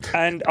were,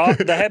 and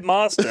the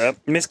headmaster,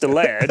 Mr.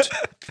 Laird,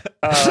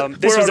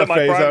 this was at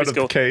my primary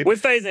school. We're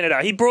phasing it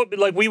out. He brought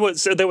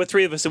so there were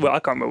three of us. I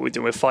can't remember what we were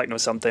doing. We were fighting or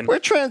something. We're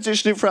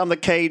transitioning from the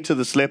cane to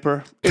the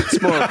slipper.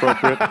 It's more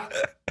appropriate.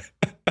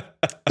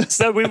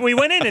 So we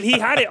went in and he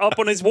had it up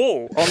on his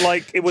wall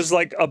it was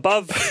like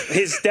above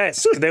his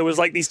desk. There was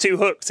like these two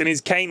hooks and his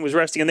cane was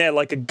resting in there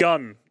like a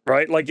gun,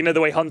 right? Like, you know,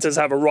 the way hunters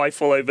have a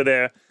rifle over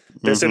their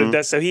sort of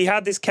desk. So he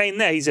had this cane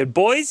there. He said,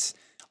 boys,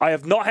 I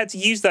have not had to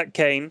use that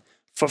cane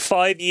for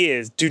 5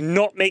 years. Do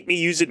not make me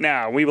use it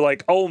now. We were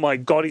like, oh my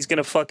God, he's going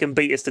to fucking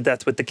beat us to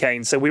death with the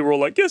cane. So we were all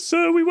like, yes,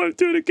 sir, we won't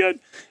do it again.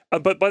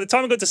 But by the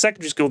time I got to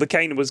secondary school, the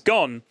cane was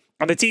gone.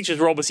 And the teachers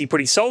were obviously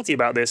pretty salty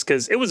about this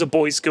because it was a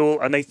boys' school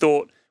and they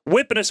thought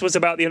whipping us was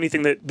about the only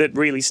thing that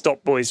really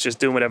stopped boys just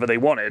doing whatever they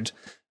wanted.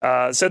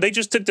 So they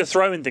just took to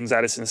throwing things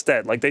at us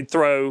instead. Like they'd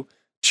throw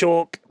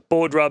chalk,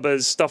 board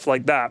rubbers, stuff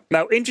like that.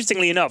 Now,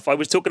 interestingly enough, I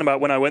was talking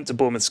about when I went to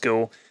Bournemouth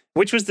School,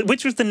 which was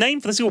the name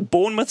for the school,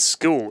 Bournemouth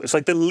School. It's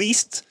like the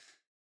least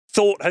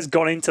thought has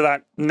gone into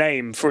that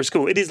name for a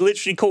school. It is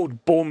literally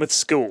called Bournemouth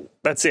School.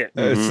 That's it.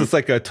 It's just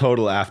like a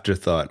total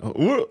afterthought.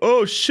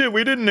 Oh shit,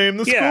 we didn't name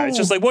the school. Yeah, it's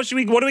just like, what are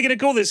we going to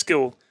call this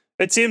school?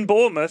 It's in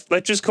Bournemouth.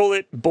 Let's just call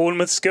it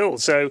Bournemouth School.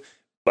 So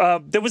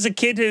there was a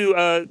kid who,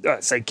 I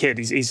say kid,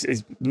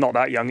 he's not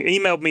that young,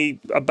 emailed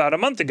me about a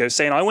month ago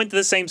saying, I went to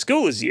the same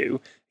school as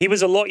you. He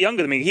was a lot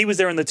younger than me. He was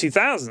there in the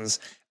 2000s.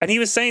 And he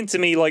was saying to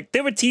me, like,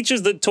 there were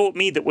teachers that taught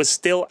me that were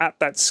still at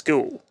that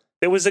school.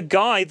 There was a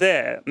guy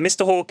there,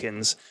 Mr.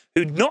 Hawkins,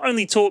 who not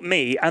only taught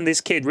me and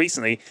this kid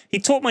recently, he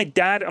taught my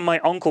dad and my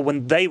uncle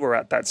when they were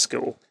at that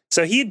school.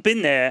 So he had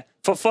been there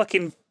for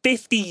fucking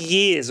 50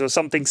 years or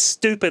something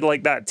stupid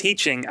like that,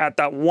 teaching at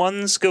that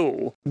one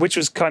school, which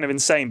was kind of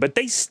insane. But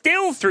they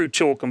still threw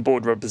chalk and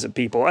board rubbers at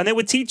people. And there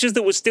were teachers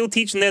that were still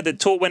teaching there that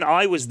taught when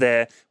I was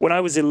there, when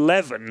I was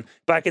 11,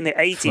 back in the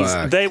 80s.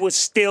 Fuck. They were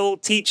still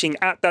teaching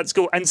at that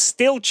school and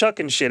still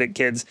chucking shit at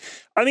kids.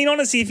 I mean,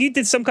 honestly, if you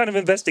did some kind of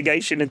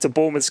investigation into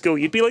Bournemouth School,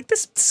 you'd be like,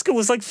 this school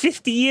is like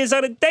 50 years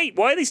out of date.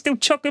 Why are they still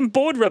chucking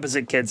board rubbers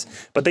at kids?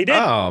 But they did.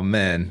 Oh,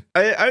 man.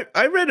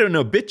 I read an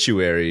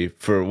obituary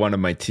for one of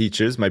my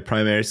teachers, my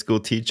primary school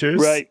teachers.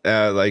 Right.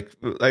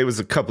 It was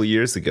a couple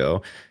years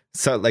ago.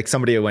 So, like,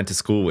 somebody I went to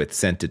school with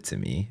sent it to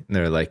me. And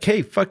they're like,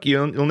 hey, fuck,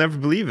 you'll never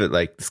believe it.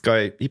 Like, this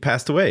guy, he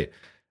passed away.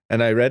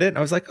 And I read it and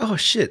I was like, oh,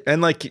 shit.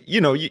 And like, you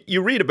know,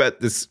 you read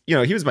about this, you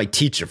know, he was my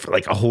teacher for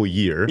like a whole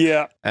year.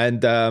 Yeah.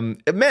 And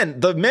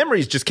man, the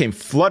memories just came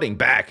flooding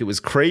back. It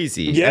was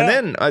crazy. Yeah. And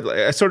then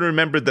I sort of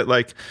remembered that,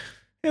 like,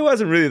 it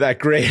wasn't really that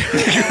great.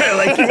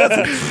 Like,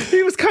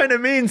 he was kind of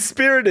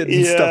mean-spirited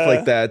and stuff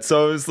like that.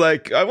 So it was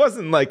like, I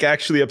wasn't like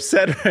actually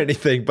upset or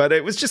anything, but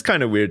it was just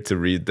kind of weird to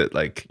read that,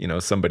 like, you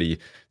know, somebody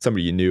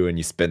you knew and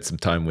you spent some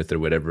time with or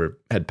whatever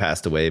had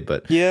passed away.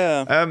 But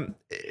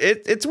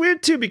it's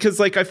weird too, because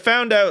like I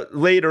found out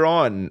later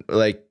on,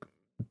 like,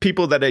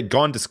 people that I'd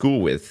gone to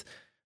school with,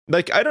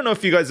 like, I don't know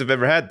if you guys have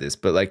ever had this,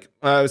 but like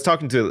I was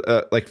talking to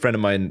like a friend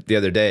of mine the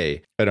other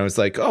day, and I was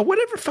like, oh,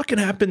 whatever fucking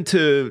happened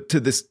to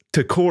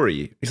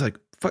Corey? He's like,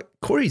 fuck,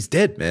 Corey's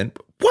dead, man.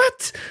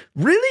 What?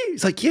 Really?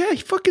 He's like, yeah, he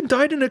fucking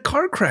died in a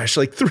car crash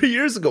like 3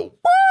 years ago.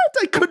 What?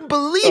 what? I couldn't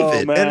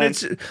believe it. Man.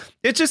 And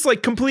it's just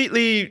like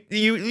completely,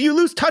 you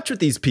lose touch with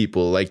these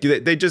people. Like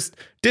they just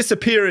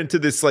disappear into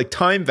this like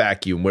time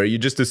vacuum where you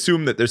just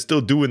assume that they're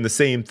still doing the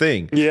same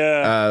thing.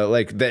 Yeah.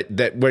 Like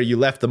that where you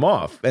left them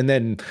off. And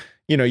then,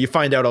 you know, you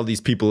find out all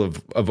these people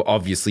have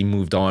obviously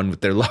moved on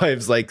with their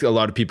lives. Like a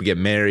lot of people get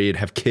married,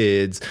 have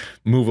kids,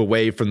 move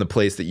away from the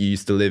place that you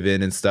used to live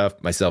in and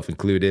stuff, myself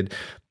included.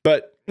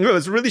 But it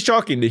was really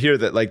shocking to hear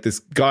that like this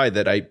guy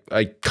that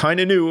I kind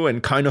of knew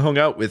and kind of hung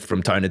out with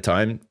from time to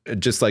time,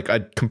 just like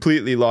I'd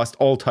completely lost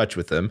all touch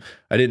with him.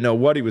 I didn't know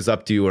what he was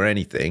up to or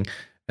anything.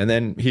 And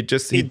then he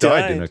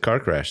died in a car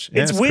crash.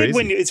 Yeah, it's weird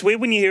crazy.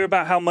 when you hear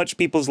about how much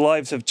people's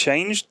lives have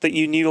changed that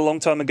you knew a long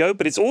time ago,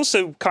 but it's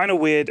also kind of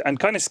weird and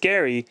kind of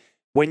scary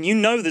when you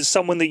know that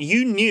someone that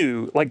you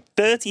knew like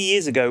 30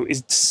 years ago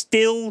is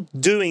still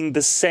doing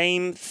the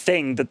same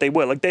thing that they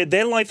were. Like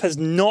their life has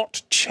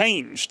not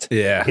changed.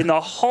 Yeah. In the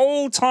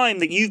whole time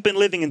that you've been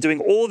living and doing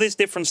all this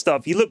different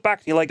stuff. You look back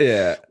and you're like,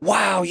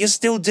 wow, you're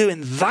still doing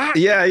that?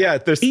 Yeah.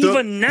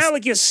 Even now,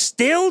 like you're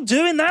still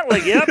doing that?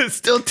 Like, yep.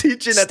 Still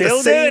teaching at Still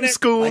the same doing it.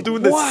 school, Like,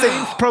 doing the wow.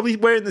 same, probably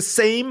wearing the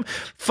same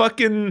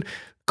fucking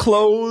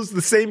clothes,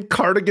 the same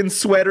cardigan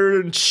sweater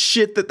and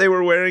shit that they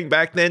were wearing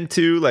back then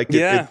too. Like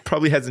it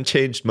probably hasn't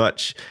changed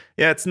much.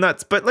 Yeah, it's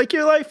nuts. But like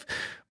your life,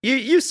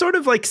 you sort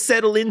of like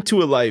settle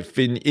into a life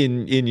in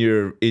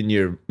your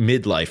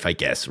midlife, I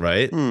guess,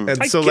 right?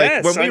 And so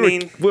like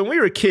when we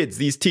were kids,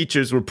 these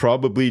teachers were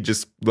probably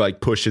just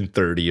like pushing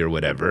 30 or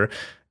whatever.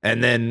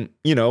 And then,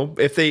 you know,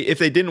 if they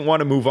didn't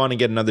want to move on and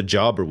get another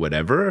job or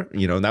whatever,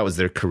 you know, and that was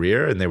their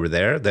career and they were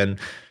there, then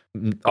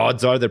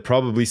odds are they're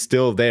probably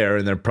still there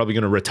and they're probably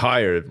going to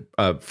retire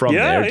from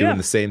there doing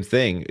the same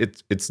thing.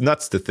 It's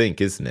nuts to think,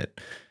 isn't it?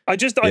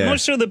 I'm not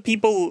sure that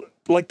people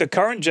like the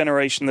current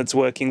generation that's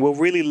working will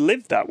really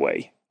live that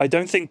way. I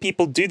don't think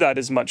people do that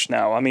as much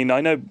now. I mean, I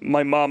know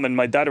my mom and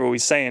my dad are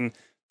always saying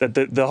that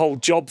the whole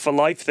job for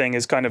life thing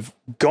is kind of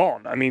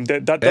gone. I mean,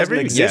 that doesn't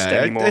exist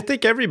anymore. I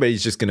think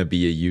everybody's just going to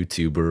be a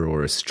YouTuber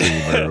or a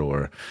streamer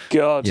or,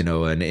 God, you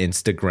know, an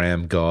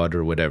Instagram god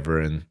or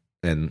whatever.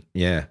 And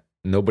yeah.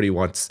 Nobody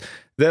wants,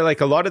 they're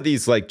like a lot of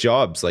these like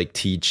jobs like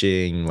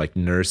teaching, like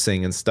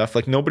nursing and stuff,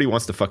 like nobody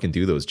wants to fucking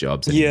do those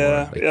jobs anymore.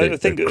 Yeah, like I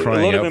think a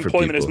lot of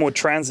employment is more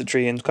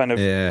transitory and kind of,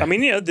 I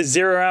mean, you know, the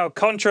 0-hour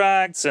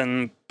contracts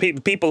and a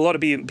lot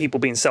of people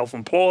being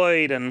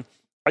self-employed. And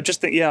I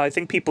just think, I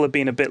think people are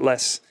being a bit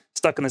less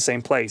stuck in the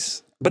same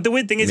place. But the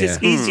weird thing is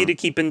it's easier to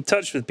keep in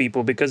touch with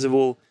people because of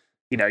all,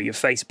 you know, your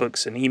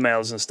Facebooks and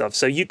emails and stuff.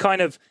 So you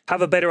kind of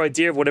have a better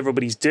idea of what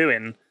everybody's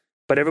doing.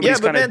 But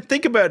everybody's man,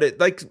 think about it.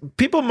 Like,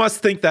 people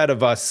must think that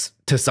of us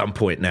to some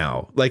point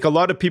now. Like, a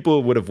lot of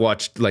people would have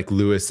watched, like,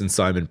 Lewis and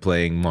Simon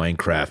playing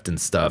Minecraft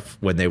and stuff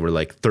when they were,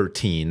 like,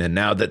 13. And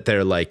now that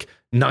they're, like,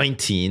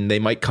 19, they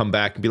might come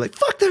back and be like,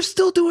 fuck, they're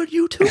still doing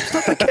YouTube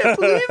stuff. I can't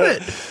believe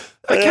it.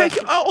 I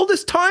can't, all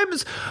this time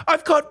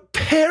I've got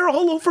hair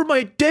all over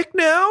my dick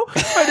now.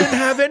 I didn't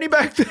have any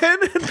back then.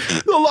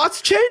 And a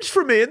lot's changed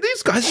for me. And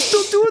these guys are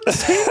still doing the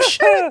same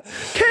shit.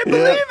 Can't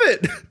believe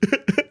it.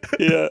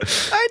 Yeah.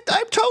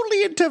 I'm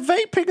totally into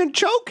vaping and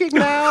choking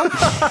now.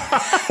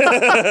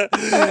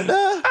 And,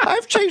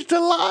 I've changed a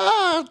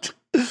lot.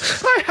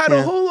 I had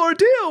a whole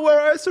ordeal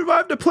where I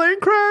survived a plane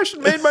crash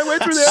and made my way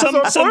through the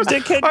Amazon forest.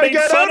 I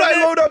get out,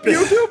 I load up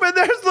YouTube, and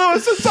there's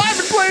Lewis and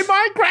Simon playing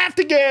Minecraft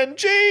again.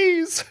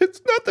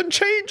 Jeez, nothing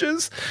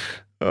changes.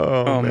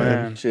 Oh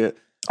man. Shit.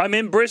 I'm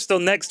in Bristol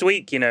next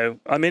week. You know,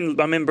 I'm in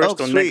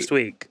Bristol next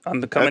week. I'm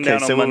coming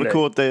down on so Monday.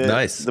 we'll record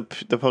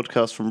the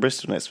podcast from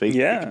Bristol next week.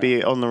 Yeah, it could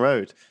be on the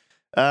road.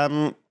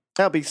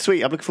 That'll be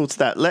sweet. I'm looking forward to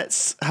that.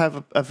 Let's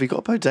have we got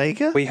a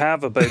bodega? We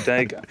have a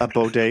bodega. A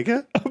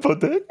bodega? A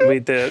bodega? We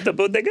do. The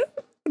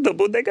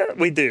bodega?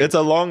 We do. It's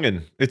a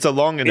longin'. It's a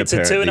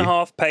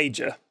 2.5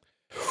 pager.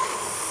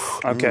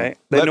 Okay.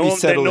 They're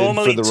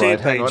normally 2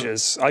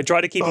 pages. I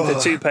try to keep them to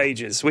 2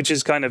 pages, which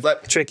is kind of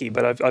tricky,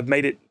 but I've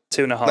made it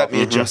 2.5. Let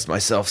me adjust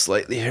myself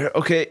slightly here.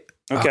 Okay.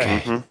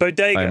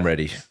 Bodega. I'm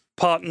ready.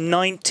 Part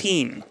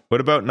 19.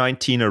 What about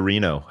 19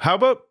 Areno? How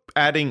about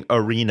adding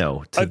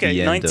Areno to the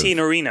end 19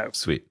 Areno.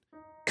 Sweet.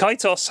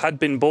 Kaitos had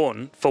been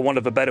born, for want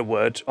of a better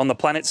word, on the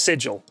planet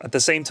Sigil, at the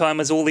same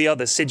time as all the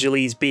other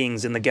Sigilese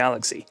beings in the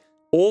galaxy.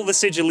 All the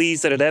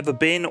Sigilese that had ever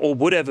been or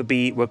would ever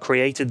be were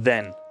created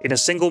then, in a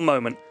single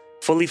moment,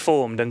 fully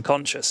formed and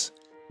conscious.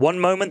 One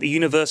moment the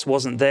universe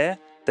wasn't there,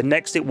 the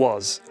next it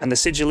was, and the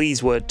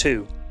Sigilese were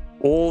too.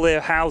 All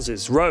their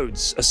houses,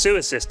 roads, a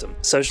sewer system,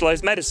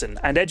 socialized medicine,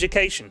 and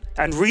education,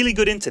 and really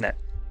good internet.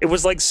 It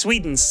was like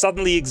Sweden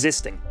suddenly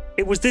existing.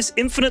 It was this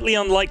infinitely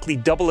unlikely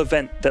double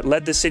event that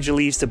led the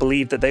Sigilese to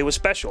believe that they were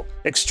special,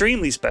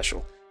 extremely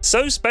special.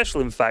 So special,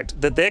 in fact,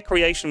 that their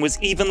creation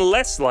was even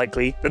less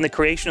likely than the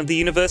creation of the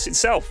universe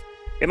itself.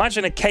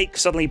 Imagine a cake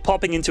suddenly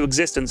popping into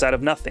existence out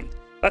of nothing.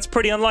 That's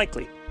pretty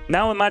unlikely.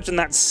 Now imagine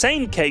that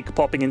same cake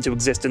popping into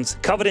existence,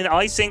 covered in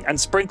icing and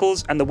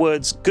sprinkles and the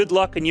words, "Good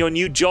luck in your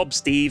new job,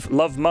 Steve,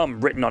 love Mum,"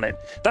 written on it.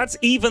 That's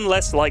even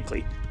less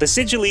likely. The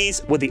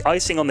Sigilese were the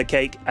icing on the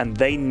cake, and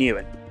they knew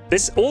it.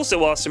 This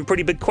also asks some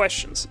pretty big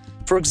questions.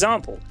 For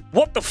example,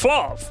 what the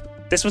flav?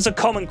 This was a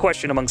common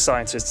question among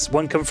scientists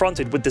when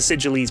confronted with the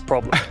Sigillese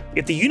problem.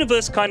 If the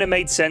universe kind of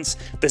made sense,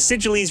 the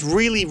Sigillese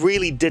really,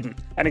 really didn't,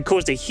 and it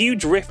caused a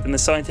huge rift in the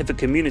scientific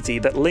community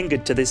that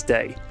lingered to this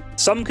day.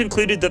 Some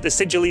concluded that the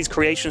Sigillese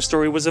creation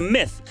story was a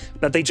myth,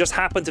 that they just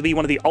happened to be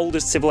one of the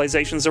oldest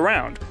civilizations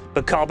around,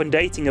 but carbon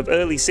dating of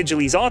early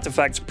Sigillese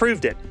artifacts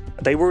proved it.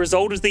 They were as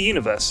old as the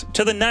universe,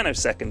 to the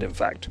nanosecond in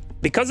fact.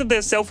 Because of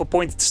their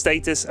self-appointed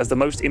status as the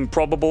most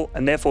improbable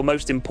and therefore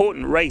most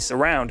important race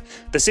around,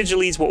 the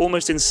Sigillese were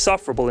almost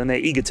insufferable in their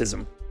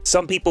egotism.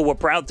 Some people were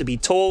proud to be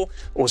tall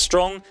or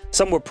strong,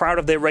 some were proud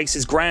of their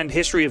race's grand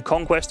history of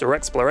conquest or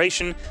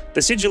exploration.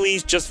 The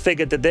Sigillese just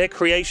figured that their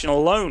creation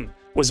alone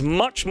was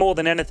much more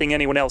than anything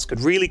anyone else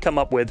could really come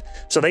up with,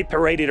 so they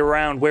paraded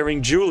around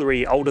wearing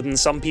jewelry older than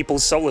some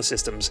people's solar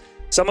systems.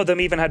 Some of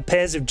them even had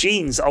pairs of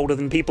jeans older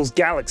than people's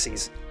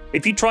galaxies.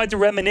 If you tried to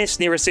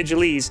reminisce near a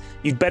Sigillese,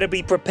 you'd better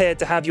be prepared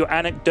to have your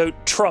anecdote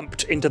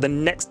trumped into the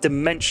next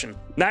dimension.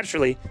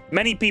 Naturally,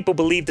 many people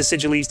believed the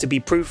Sigillese to be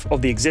proof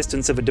of the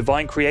existence of a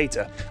divine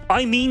creator.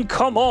 I mean,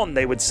 come on,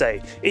 they would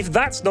say. If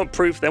that's not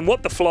proof, then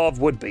what the flav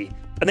would be?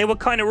 And they were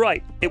kind of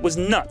right. It was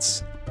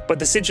nuts. But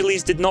the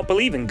Sigillese did not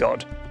believe in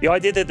God. The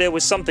idea that there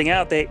was something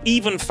out there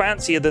even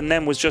fancier than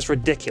them was just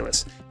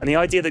ridiculous. And the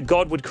idea that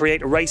God would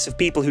create a race of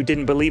people who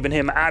didn't believe in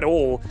him at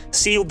all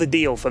sealed the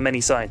deal for many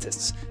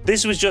scientists.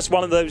 This was just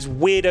one of those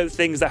weirdo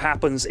things that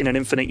happens in an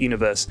infinite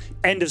universe.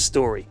 End of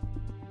story.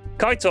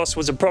 Kaitos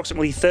was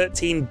approximately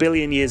 13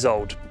 billion years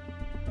old.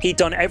 He'd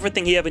done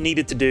everything he ever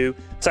needed to do,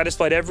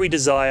 satisfied every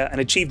desire,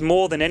 and achieved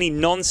more than any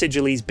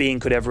non-Sigillese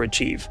being could ever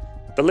achieve.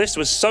 The list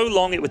was so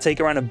long it would take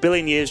around 1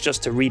 billion years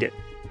just to read it.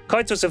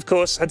 Kaitos, of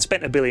course, had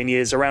spent 1 billion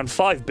years, around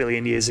 5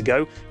 billion years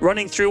ago,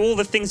 running through all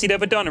the things he'd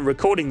ever done and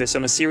recording this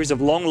on a series of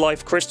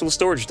long-life crystal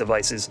storage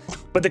devices.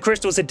 But the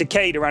crystals had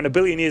decayed around 1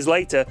 billion years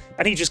later,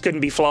 and he just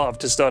couldn't be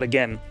flaved to start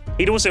again.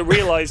 He'd also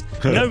realized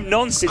no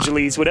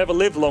non-Sigillese would ever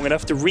live long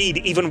enough to read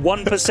even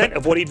 1%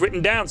 of what he'd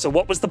written down, so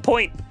what was the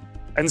point?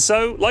 And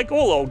so, like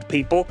all old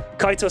people,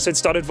 Kaitos had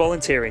started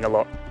volunteering a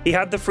lot. He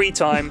had the free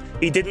time,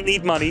 he didn't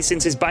need money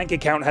since his bank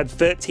account had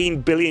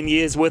 13 billion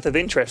years worth of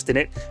interest in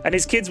it, and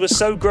his kids were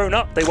so grown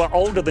up they were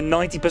older than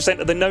 90%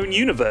 of the known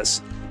universe.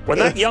 When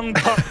that young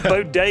pup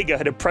Bodega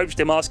had approached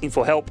him asking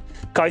for help,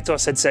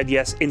 Kaitos had said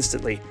yes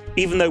instantly,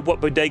 even though what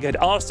Bodega had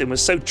asked him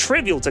was so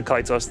trivial to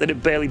Kaitos that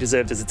it barely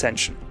deserved his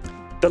attention.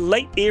 The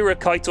late-era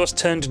Kaitos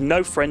turned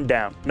no friend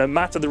down, no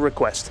matter the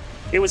request.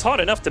 It was hard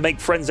enough to make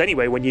friends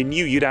anyway when you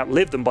knew you'd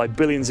outlive them by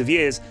billions of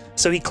years,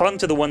 so he clung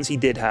to the ones he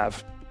did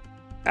have.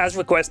 As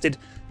requested,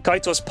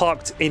 Kaitos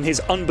parked in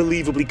his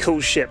unbelievably cool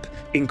ship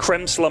in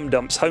Krem Slum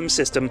Dump's home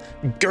system,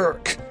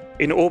 Gurk,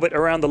 in orbit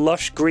around the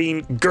lush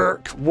green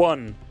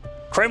Gurk-1.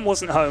 Krem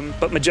wasn't home,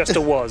 but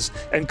Majesta was,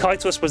 and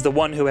Kaitos was the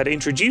one who had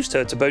introduced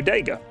her to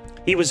Bodega.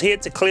 He was here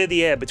to clear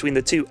the air between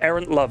the two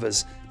errant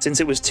lovers,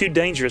 since it was too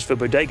dangerous for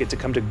Bodega to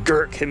come to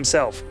Gurk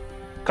himself.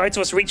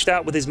 Kaitos reached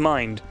out with his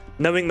mind,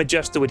 knowing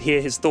Majesta would hear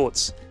his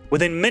thoughts.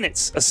 Within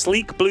minutes, a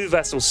sleek blue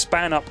vessel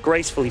span up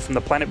gracefully from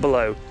the planet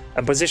below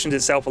and positioned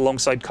itself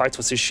alongside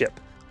Kaitos' ship.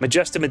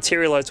 Majesta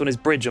materialized on his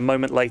bridge a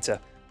moment later.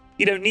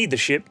 "You don't need the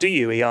ship, do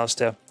you?" he asked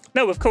her.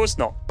 "No, of course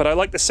not, but I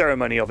like the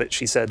ceremony of it,"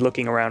 she said,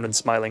 looking around and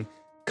smiling.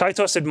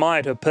 Kaitos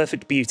admired her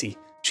perfect beauty.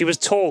 She was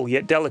tall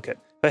yet delicate.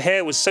 Her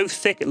hair was so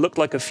thick it looked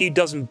like a few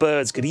dozen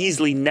birds could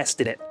easily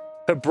nest in it.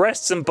 Her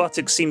breasts and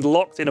buttocks seemed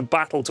locked in a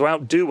battle to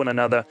outdo one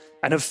another,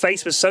 and her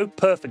face was so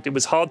perfect it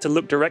was hard to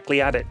look directly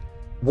at it.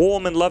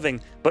 Warm and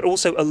loving, but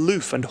also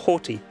aloof and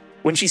haughty.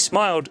 When she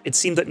smiled, it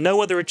seemed that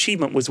no other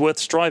achievement was worth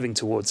striving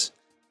towards.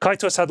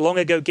 Kaitos had long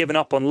ago given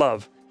up on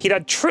love. He'd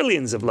had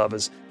trillions of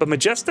lovers, but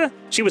Majesta?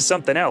 She was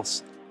something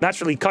else.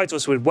 Naturally,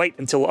 Kaitos would wait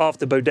until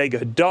after Bodega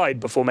had died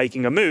before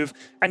making a move,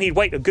 and he'd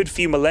wait a good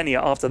few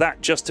millennia after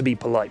that just to be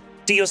polite.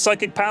 "Do your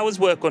psychic powers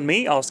work on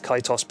me?" asked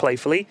Kaitos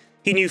playfully.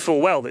 He knew full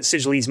well that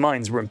Sigillese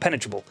minds were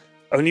impenetrable.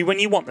 "Only when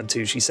you want them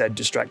to," she said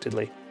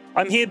distractedly.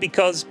 "I'm here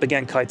because,"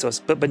 began Kaitos,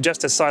 but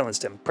Majesta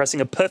silenced him,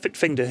 pressing a perfect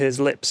finger to his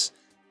lips.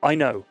 "I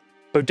know.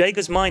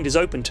 Bodega's mind is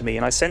open to me,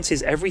 and I sense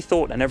his every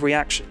thought and every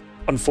action.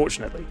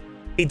 Unfortunately."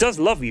 "He does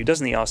love you,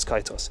 doesn't he?" asked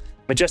Kaitos.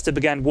 Majesta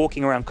began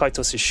walking around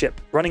Kaitos'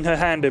 ship, running her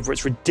hand over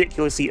its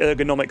ridiculously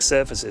ergonomic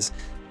surfaces.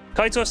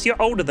 "Kaitos,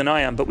 you're older than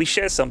I am, but we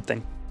share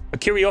something. A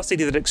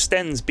curiosity that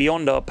extends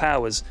beyond our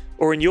powers,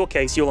 or in your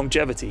case, your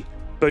longevity.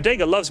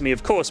 Bodega loves me,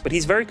 of course, but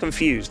he's very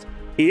confused."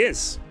 "He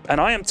is. And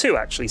I am too,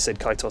 actually," said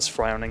Kaitos,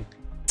 frowning.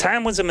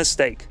 "Tam was a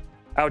mistake.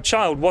 Our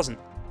child wasn't.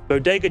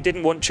 Bodega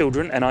didn't want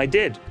children, and I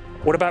did."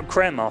 "What about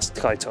Krem?" asked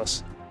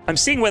Kaitos. "I'm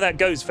seeing where that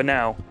goes for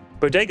now.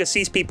 Bodega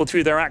sees people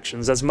through their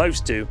actions, as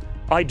most do.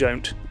 I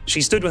don't."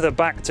 She stood with her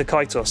back to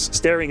Kaitos,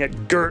 staring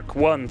at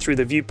Gurk-1 through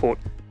the viewport.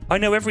 "I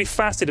know every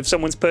facet of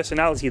someone's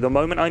personality the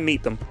moment I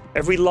meet them.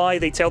 Every lie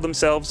they tell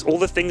themselves, all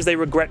the things they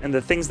regret and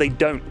the things they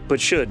don't,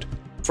 but should.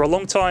 For a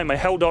long time, I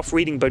held off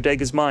reading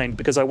Bodega's mind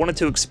because I wanted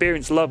to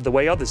experience love the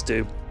way others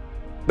do.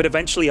 But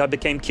eventually I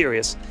became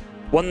curious.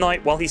 One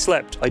night while he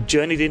slept, I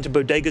journeyed into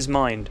Bodega's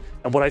mind,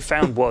 and what I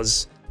found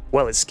was,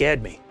 well, it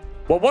scared me."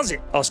 "What was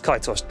it?" asked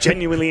Kaitos,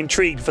 genuinely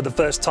intrigued for the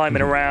first time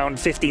in around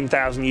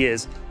 15,000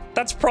 years.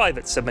 That's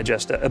private, said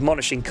Majesta,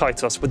 admonishing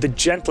Kaitos with the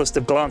gentlest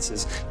of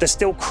glances that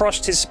still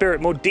crushed his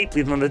spirit more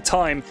deeply than the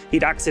time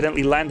he'd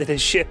accidentally landed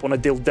his ship on a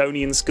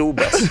Dildonian school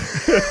bus.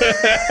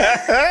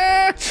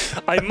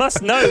 I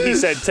must know, he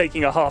said,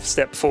 taking a half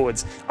step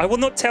forwards. I will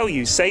not tell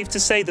you, save to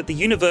say that the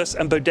universe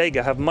and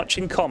Bodega have much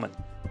in common.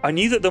 I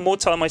knew that the more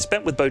time I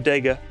spent with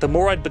Bodega, the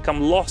more I'd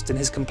become lost in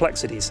his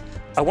complexities.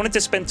 I wanted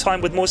to spend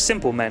time with more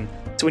simple men,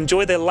 to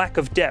enjoy their lack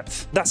of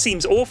depth. That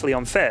seems awfully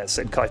unfair,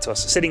 said Kaitos,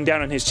 sitting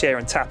down in his chair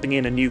and tapping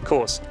in a new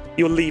course.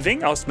 You're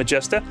leaving? Asked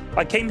Majesta.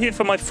 I came here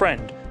for my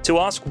friend, to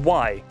ask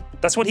why.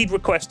 That's what he'd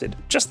requested.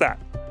 Just that.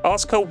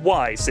 Ask her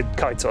why, said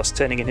Kaitos,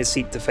 turning in his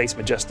seat to face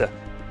Majesta.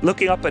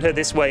 Looking up at her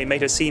this way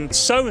made her seem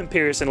so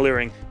imperious and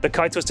alluring that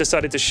Kaitos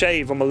decided to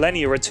shave a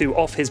millennia or two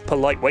off his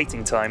polite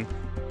waiting time.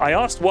 I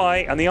asked why,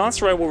 and the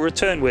answer I will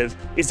return with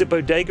is that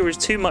Bodega is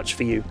too much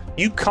for you.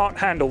 You can't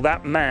handle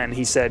that man,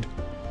 he said.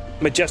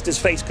 Majesta's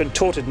face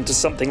contorted into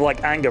something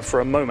like anger for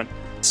a moment,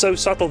 so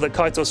subtle that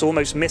Kaitos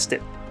almost missed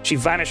it. She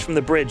vanished from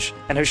the bridge,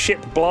 and her ship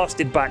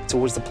blasted back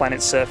towards the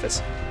planet's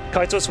surface.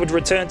 Kaitos would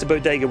return to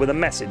Bodega with a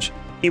message.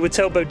 He would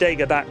tell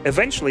Bodega that,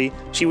 eventually,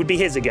 she would be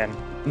his again.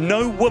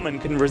 No woman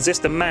can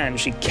resist a man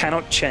she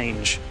cannot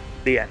change.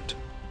 The end.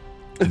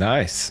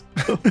 Nice.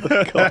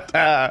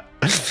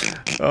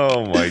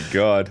 Oh my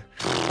god.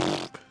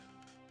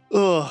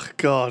 Oh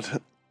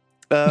god.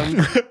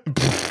 I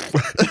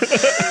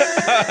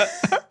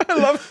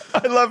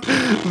love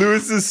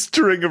Lewis's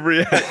string of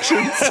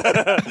reactions.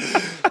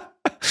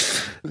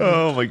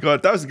 Oh my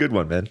god, that was a good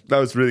one, man. That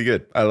was really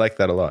good. I like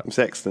that a lot. It's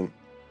excellent.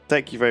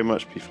 Thank you very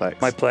much, P-Flax.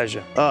 My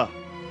pleasure. There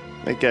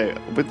you go.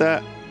 With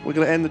that, we're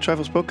going to end the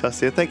Travels podcast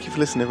here. Thank you for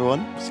listening,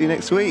 everyone. See you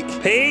next week.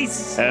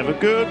 Peace. Have a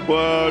good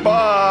one.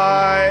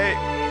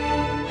 Bye.